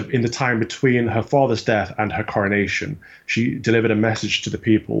 So in the time between her father's death and her coronation, she delivered a message to the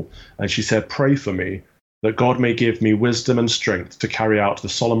people, and she said, "Pray for me, that God may give me wisdom and strength to carry out the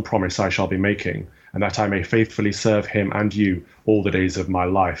solemn promise I shall be making, and that I may faithfully serve him and you all the days of my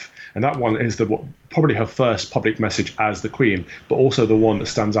life." And that one is probably her first public message as the Queen, but also the one that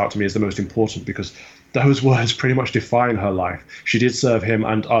stands out to me as the most important, because those words pretty much define her life. She did serve him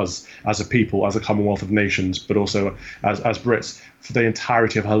and us as a people, as a Commonwealth of Nations, but also as Brits for the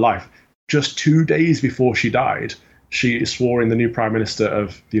entirety of her life. Just 2 days before she died, she swore in the new Prime Minister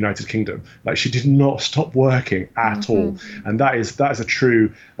of the United Kingdom. Like, she did not stop working at all. And that is a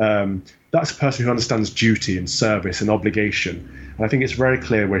true, that's a person who understands duty and service and obligation. And I think it's very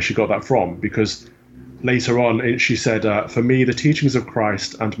clear where she got that from, because later on she said, "For me, the teachings of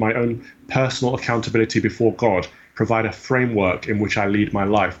Christ and my own personal accountability before God provide a framework in which I lead my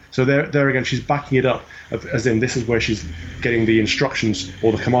life." So there again, she's backing it up, as in this is where she's getting the instructions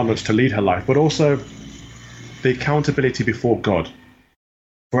or the commandments to lead her life, but also the accountability before God.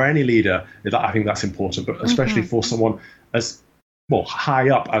 For any leader, I think that's important, but especially for someone as high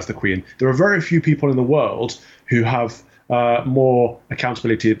up as the Queen. There are very few people in the world who have more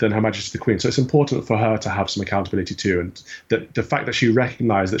accountability than Her Majesty the Queen. So it's important for her to have some accountability too. And the fact that she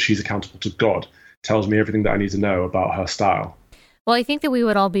recognized that she's accountable to God tells me everything that I need to know about her style. Well, I think that we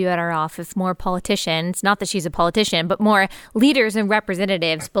would all be better off if more politicians, not that she's a politician, but more leaders and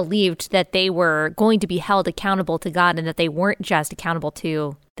representatives believed that they were going to be held accountable to God and that they weren't just accountable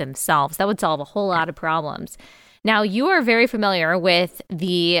to themselves. That would solve a whole lot of problems. Now, you are very familiar with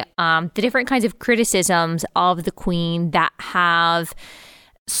the different kinds of criticisms of the Queen that have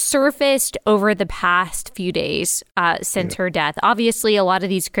surfaced over the past few days since her death. Obviously, a lot of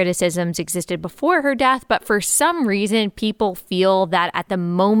these criticisms existed before her death, but for some reason, people feel that at the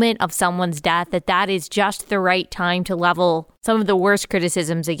moment of someone's death, that is just the right time to level some of the worst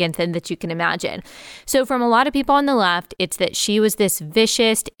criticisms against them that you can imagine. So from a lot of people on the left, it's that she was this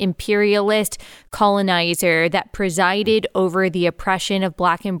vicious, imperialist colonizer that presided over the oppression of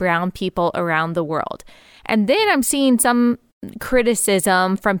Black and brown people around the world. And then I'm seeing some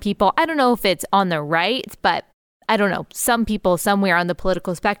criticism from people, I don't know if it's on the right, but I don't know, some people somewhere on the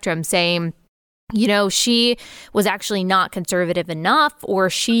political spectrum saying, you know, she was actually not conservative enough,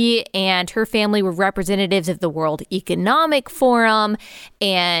 or she and her family were representatives of the World Economic Forum,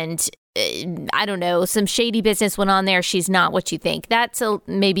 and I don't know, some shady business went on there. She's not what you think. That's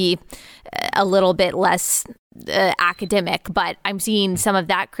maybe a little bit less academic, but I'm seeing some of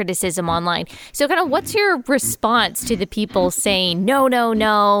that criticism online. So kind of what's your response to the people saying, no,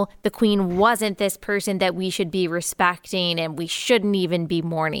 the Queen wasn't this person that we should be respecting and we shouldn't even be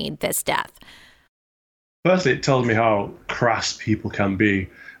mourning this death? Firstly, it tells me how crass people can be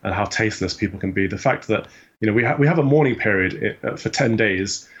and how tasteless people can be. The fact that, you know, we have a mourning period for 10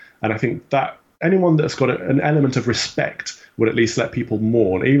 days, and I think that anyone that's got an element of respect would at least let people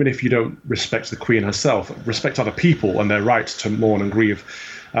mourn, even if you don't respect the Queen herself, respect other people and their right to mourn and grieve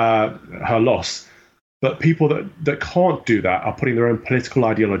her loss. But people that can't do that are putting their own political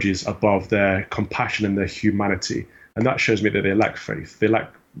ideologies above their compassion and their humanity. And that shows me that they lack faith. They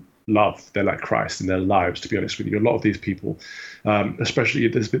lack love. They lack Christ in their lives, to be honest with you. A lot of these people, especially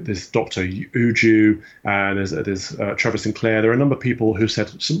there's Dr. Uju and there's Trevor Sinclair. There are a number of people who said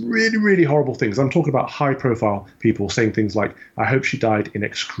some really, really horrible things. I'm talking about high-profile people saying things like, "I hope she died in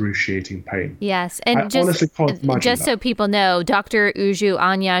excruciating pain." Yes, and I honestly can't imagine just that. So people know, Dr. Uju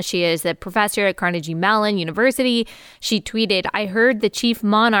Anya, she is the professor at Carnegie Mellon University. She tweeted, "I heard the chief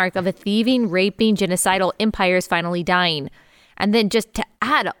monarch of a thieving, raping, genocidal empire is finally dying. And then just to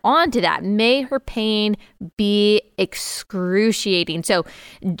add on to that, may her pain be excruciating. So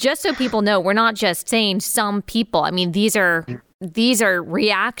just so people know, we're not just saying some people. I mean, these are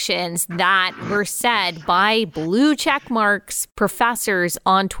reactions that were said by blue check marks professors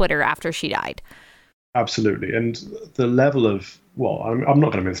on Twitter after she died. Absolutely. And the level of, well, I'm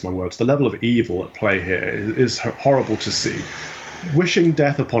not going to mince my words, the level of evil at play here is horrible to see. Wishing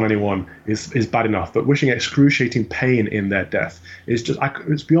death upon anyone is bad enough, but wishing excruciating pain in their death is just,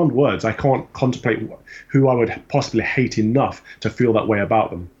 it's beyond words. I can't contemplate who I would possibly hate enough to feel that way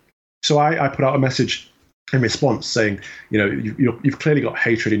about them. So I put out a message in response saying, you've clearly got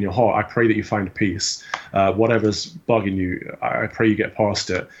hatred in your heart. I pray that you find peace. Whatever's bugging you, I pray you get past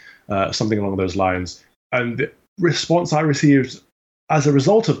it. Something along those lines. And the response I received as a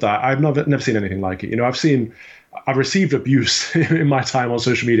result of that, I've never seen anything like it. I've received abuse in my time on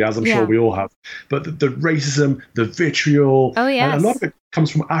social media, as I'm sure we all have. But the racism, the vitriol, and a lot of it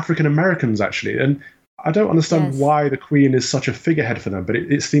comes from African Americans, actually. And I don't understand why the Queen is such a figurehead for them, but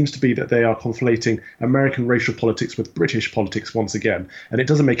it seems to be that they are conflating American racial politics with British politics once again. And it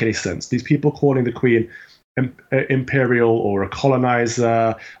doesn't make any sense. These people calling the Queen imperial or a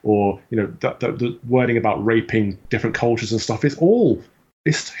colonizer, or the wording about raping different cultures and stuff,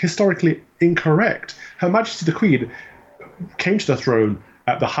 it's historically incorrect. Her Majesty the Queen came to the throne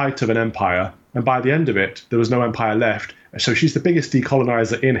at the height of an empire, and by the end of it there was no empire left, so she's the biggest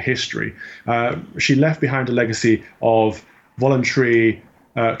decolonizer in history. She left behind a legacy of voluntary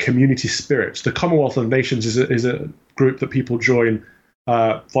community spirit. The Commonwealth of Nations is a group that people join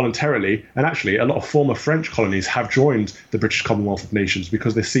voluntarily, and actually a lot of former French colonies have joined the British Commonwealth of Nations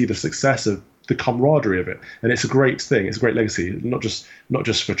because they see the success of the camaraderie of it, and it's a great thing. It's a great legacy, not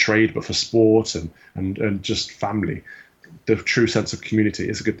just for trade, but for sport and just family. The true sense of community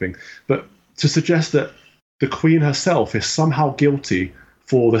is a good thing. But to suggest that the Queen herself is somehow guilty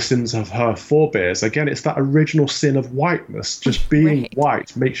for the sins of her forebears, again, it's that original sin of whiteness. Just being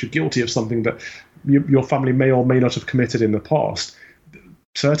white makes you guilty of something that your family may or may not have committed in the past.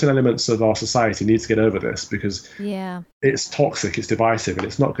 Certain elements of our society need to get over this, because it's toxic, it's divisive, and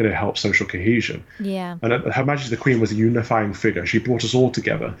it's not going to help social cohesion. And Her Majesty the Queen was a unifying figure. She brought us all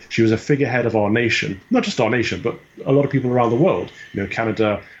together. She was a figurehead of our nation, not just our nation, but a lot of people around the world.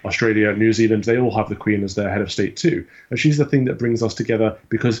 Canada, Australia, New Zealand, they all have the Queen as their head of state too. And she's the thing that brings us together,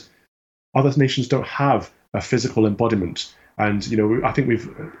 because other nations don't have a physical embodiment. And, I think we've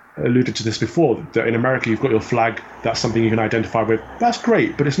alluded to this before, that in America, you've got your flag. That's something you can identify with. That's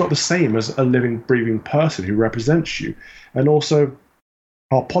great, but it's not the same as a living, breathing person who represents you. And also,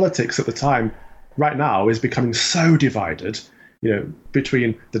 our politics at the time, right now, is becoming so divided,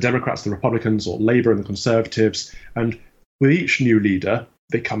 between the Democrats, the Republicans, or Labour and the Conservatives. And with each new leader,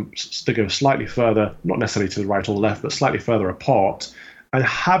 they go slightly further, not necessarily to the right or the left, but slightly further apart. And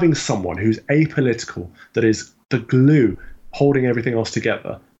having someone who's apolitical, that is the glue holding everything else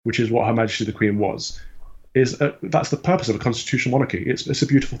together, which is what Her Majesty the Queen was, that's the purpose of a constitutional monarchy. It's a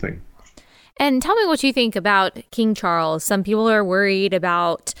beautiful thing. And tell me what you think about King Charles. Some people are worried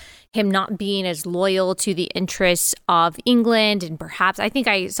about him not being as loyal to the interests of England, and perhaps, I think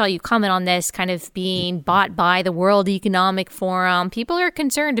I saw you comment on this, kind of being bought by the World Economic Forum. People are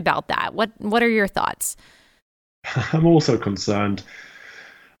concerned about that. What are your thoughts? I'm also concerned.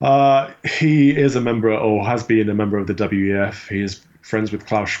 He is a member, or has been a member, of the WEF. He is friends with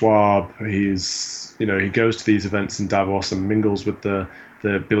Klaus Schwab. He goes to these events in Davos and mingles with the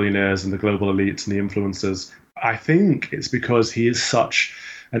billionaires and the global elites and the influencers. I think it's because he is such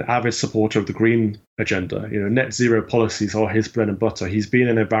an avid supporter of the green agenda. Net zero policies are his bread and butter. He's been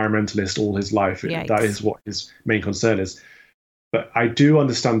an environmentalist all his life. Yikes. That is what his main concern is. But I do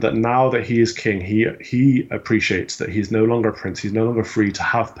understand that now that he is king, he appreciates that he's no longer a prince. He's no longer free to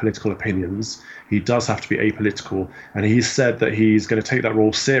have political opinions. He does have to be apolitical. And he's said that he's going to take that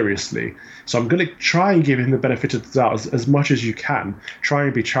role seriously. So I'm going to try and give him the benefit of the doubt as much as you can. Try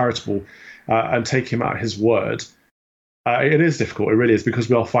and be charitable and take him at his word. It is difficult. It really is, because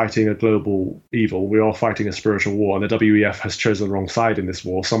we are fighting a global evil. We are fighting a spiritual war. And the WEF has chosen the wrong side in this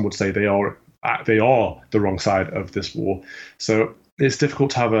war. Some would say they are the wrong side of this war. So it's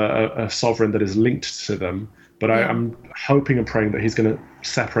difficult to have a sovereign that is linked to them. But I'm hoping and praying that he's going to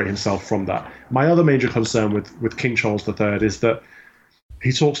separate himself from that. My other major concern with King Charles III is that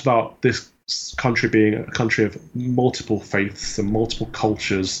he talks about this country being a country of multiple faiths and multiple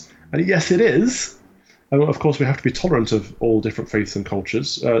cultures. And yes, it is. And of course, we have to be tolerant of all different faiths and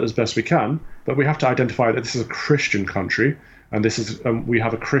cultures as best we can. But we have to identify that this is a Christian country. And this is we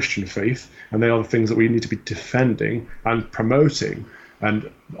have a Christian faith, and they are the things that we need to be defending and promoting. And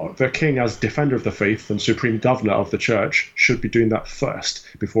the king, as defender of the faith and supreme governor of the church, should be doing that first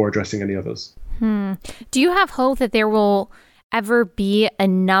before addressing any others. Do you have hope that there will ever be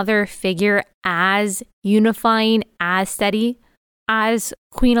another figure as unifying, as steady as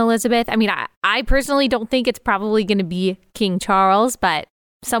Queen Elizabeth? I mean, I personally don't think it's probably going to be King Charles, but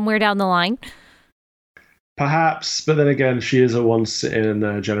somewhere down the line. Perhaps, but then again, she is a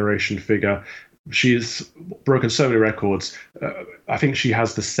once-in-a-generation figure. She's broken so many records. I think she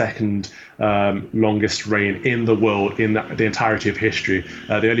has the second longest reign in the world in the entirety of history.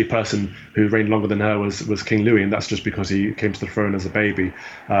 The only person who reigned longer than her was King Louis, and that's just because he came to the throne as a baby.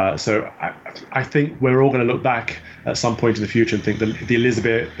 So I think we're all going to look back at some point in the future and think that the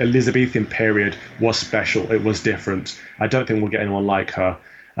Elizabethan period was special. It was different. I don't think we'll get anyone like her.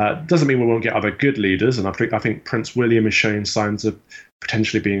 Doesn't mean we won't get other good leaders, and I think Prince William is showing signs of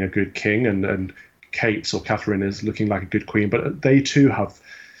potentially being a good king, and Kate or Catherine is looking like a good queen, but they too have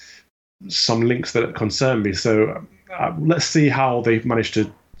some links that concern me. So let's see how they've managed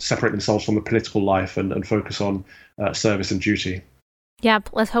to separate themselves from the political life and focus on service and duty. Yep,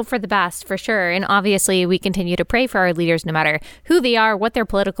 let's hope for the best, for sure. And obviously, we continue to pray for our leaders, no matter who they are, what their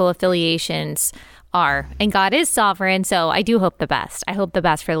political affiliations are. And God is sovereign, so I do hope the best. I hope the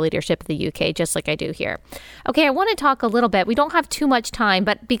best for the leadership of the UK, just like I do here. Okay, I want to talk a little bit. We don't have too much time,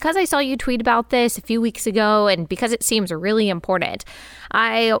 but because I saw you tweet about this a few weeks ago, and because it seems really important,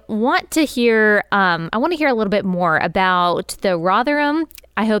 I want to hear a little bit more about the Rotherham,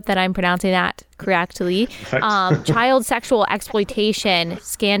 I hope that I'm pronouncing that correctly, child sexual exploitation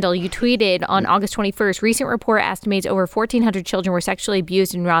scandal. You tweeted on August 21st, recent report estimates over 1,400 children were sexually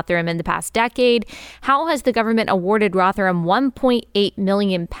abused in Rotherham in the past decade. How has the government awarded Rotherham £1.8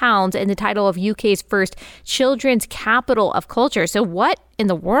 million in the title of UK's first children's capital of culture? So what in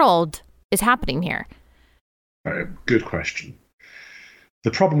the world is happening here? Good question.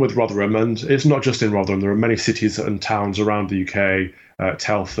 The problem with Rotherham, and it's not just in Rotherham, there are many cities and towns around the UK,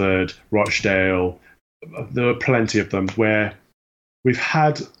 Telford, Rochdale, there are plenty of them where we've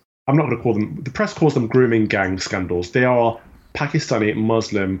had, I'm not going to call them, the press calls them grooming gang scandals. They are Pakistani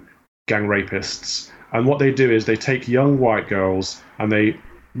Muslim gang rapists. And what they do is they take young white girls and they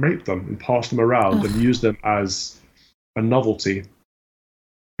rape them and pass them around and use them as a novelty.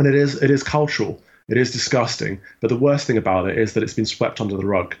 And it is cultural. It is disgusting, but the worst thing about it is that it's been swept under the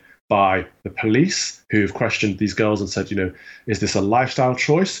rug by the police, who've questioned these girls and said, is this a lifestyle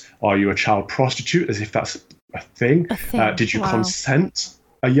choice? Are you a child prostitute? As if that's a thing. Did you consent?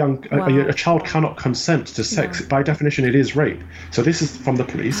 A child cannot consent to sex. By definition, it is rape. So this is from the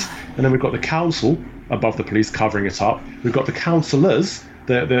police. And then we've got the council above the police covering it up. We've got the counsellors,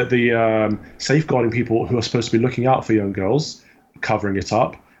 the safeguarding people who are supposed to be looking out for young girls, covering it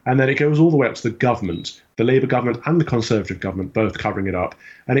up. And then it goes all the way up to the government, the Labour government and the Conservative government, both covering it up.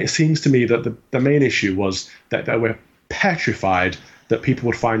 And it seems to me that the main issue was that they were petrified that people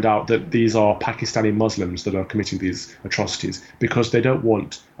would find out that these are Pakistani Muslims that are committing these atrocities, because they don't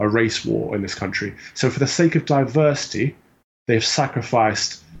want a race war in this country. So for the sake of diversity, they've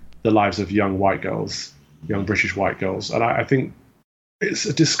sacrificed the lives of young white girls, young British white girls. And I think it's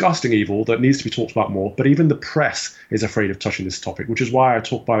a disgusting evil that needs to be talked about more, but even the press is afraid of touching this topic, which is why I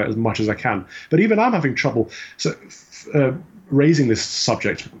talk about it as much as I can. But even I'm having trouble raising this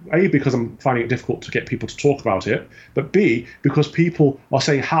subject, A, because I'm finding it difficult to get people to talk about it, but B, because people are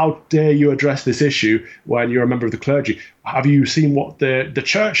saying, how dare you address this issue when you're a member of the clergy? Have you seen what the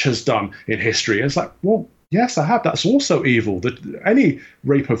church has done in history? And it's like, well, yes, I have. That's also evil. That any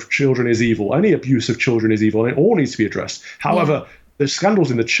rape of children is evil. Any abuse of children is evil, and it all needs to be addressed. However, the scandals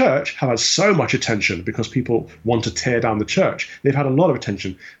in the church have had so much attention because people want to tear down the church. They've had a lot of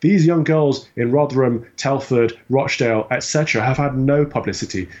attention. These young girls in Rotherham, Telford, Rochdale, etc. have had no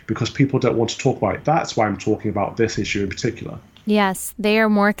publicity because people don't want to talk about it. That's why I'm talking about this issue in particular. Yes, they are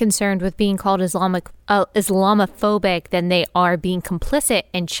more concerned with being called Islamophobic than they are being complicit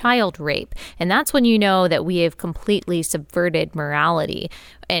in child rape. And that's when you know that we have completely subverted morality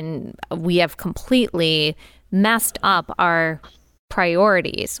and we have completely messed up our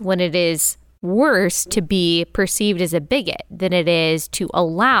priorities, when it is worse to be perceived as a bigot than it is to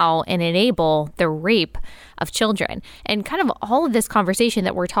allow and enable the rape of children. And kind of all of this conversation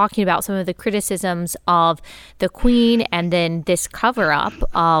that we're talking about, some of the criticisms of the Queen and then this cover up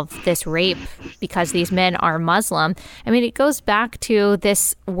of this rape because these men are Muslim. I mean, it goes back to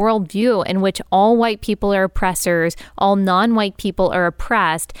this worldview in which all white people are oppressors, all non-white people are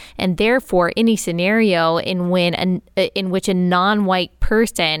oppressed, and therefore any scenario in which a non-white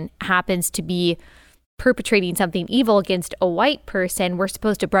person happens to be perpetrating something evil against a white person, we're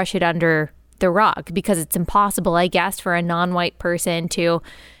supposed to brush it under the rug because it's impossible, I guess, for a non-white person to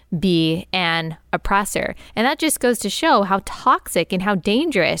be an oppressor. And that just goes to show how toxic and how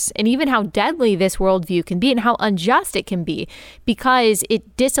dangerous and even how deadly this worldview can be and how unjust it can be, because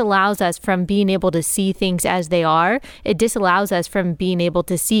it disallows us from being able to see things as they are. It disallows us from being able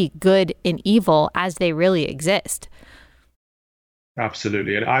to see good and evil as they really exist.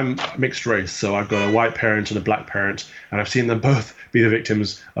 Absolutely. And I'm mixed race, so I've got a white parent and a black parent, and I've seen them both be the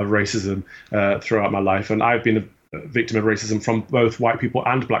victims of racism throughout my life. And I've been a victim of racism from both white people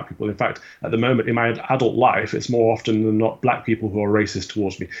and black people. In fact, at the moment in my adult life, it's more often than not black people who are racist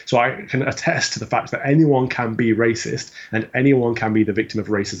towards me. So I can attest to the fact that anyone can be racist and anyone can be the victim of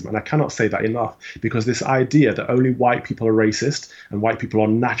racism. And I cannot say that enough, because this idea that only white people are racist and white people are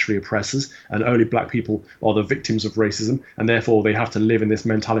naturally oppressors and only black people are the victims of racism and therefore they have to live in this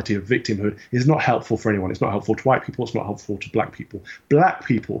mentality of victimhood is not helpful for anyone. It's not helpful to white people. It's not helpful to black people. Black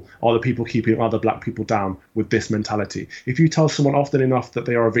people are the people keeping other black people down with this mentality. If you tell someone often enough that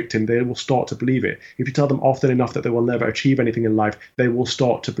they are a victim, they will start to believe it. If you tell them often enough that they will never achieve anything in life, they will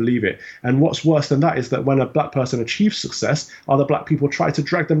start to believe it. And what's worse than that is that when a black person achieves success, other black people try to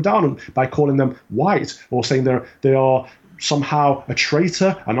drag them down by calling them white or saying they are somehow a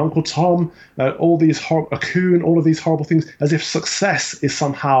traitor, an Uncle Tom, a coon, all of these horrible things, as if success is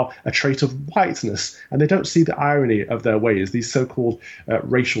somehow a trait of whiteness. And they don't see the irony of their ways. These so-called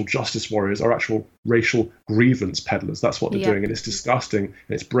racial justice warriors are actual racial grievance peddlers. That's what they're doing. And it's disgusting. And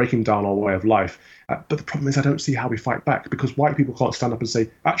it's breaking down our way of life. But the problem is I don't see how we fight back, because white people can't stand up and say,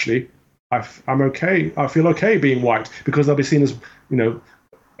 actually, I'm okay. I feel okay being white, because they'll be seen as,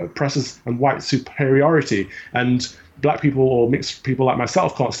 oppressors and white superiority. And black people or mixed people like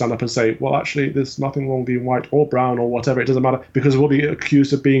myself can't stand up and say, well, actually, there's nothing wrong with being white or brown or whatever. It doesn't matter, because we'll be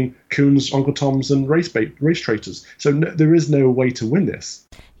accused of being coons, Uncle Toms, and race traitors. So there is no way to win this.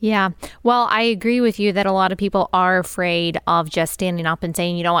 Yeah. Well, I agree with you that a lot of people are afraid of just standing up and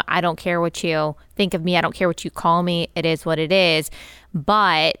saying, you know what, I don't care what you think of me. I don't care what you call me. It is what it is.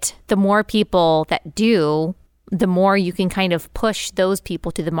 But the more people that do, the more you can kind of push those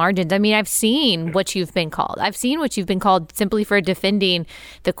people to the margins. I mean, I've seen what you've been called. I've seen what you've been called simply for defending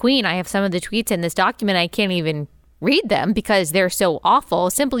the Queen. I have some of the tweets in this document. I can't even read them because they're so awful.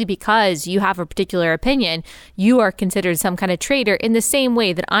 Simply because you have a particular opinion, you are considered some kind of traitor, in the same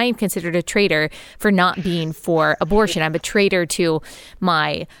way that I am considered a traitor for not being for abortion. I'm a traitor to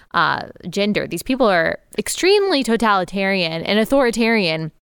my gender. These people are extremely totalitarian and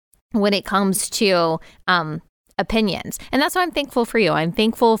authoritarian when it comes to opinions. And that's why I'm thankful for you. I'm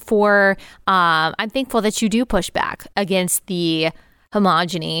thankful that you do push back against the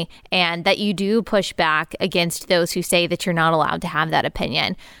homogeny, and that you do push back against those who say that you're not allowed to have that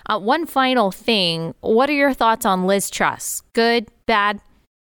opinion. One final thing, what are your thoughts on Liz Truss? Good, bad?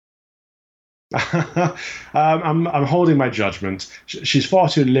 I'm holding my judgment. She's far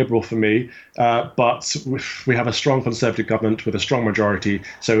too liberal for me, but we have a strong Conservative government with a strong majority,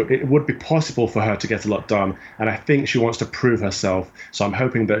 so it would be possible for her to get a lot done. And I think she wants to prove herself. So I'm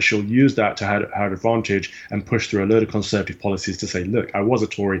hoping that she'll use that to her advantage and push through a load of Conservative policies to say, look, I was a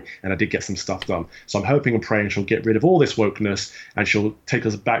Tory and I did get some stuff done. So I'm hoping and praying she'll get rid of all this wokeness and she'll take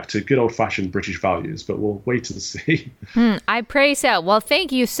us back to good old-fashioned British values. But we'll wait and see. I pray so. Well,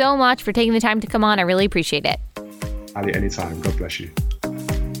 thank you so much for taking the time to come on. I really appreciate it. Ali, anytime. God bless you.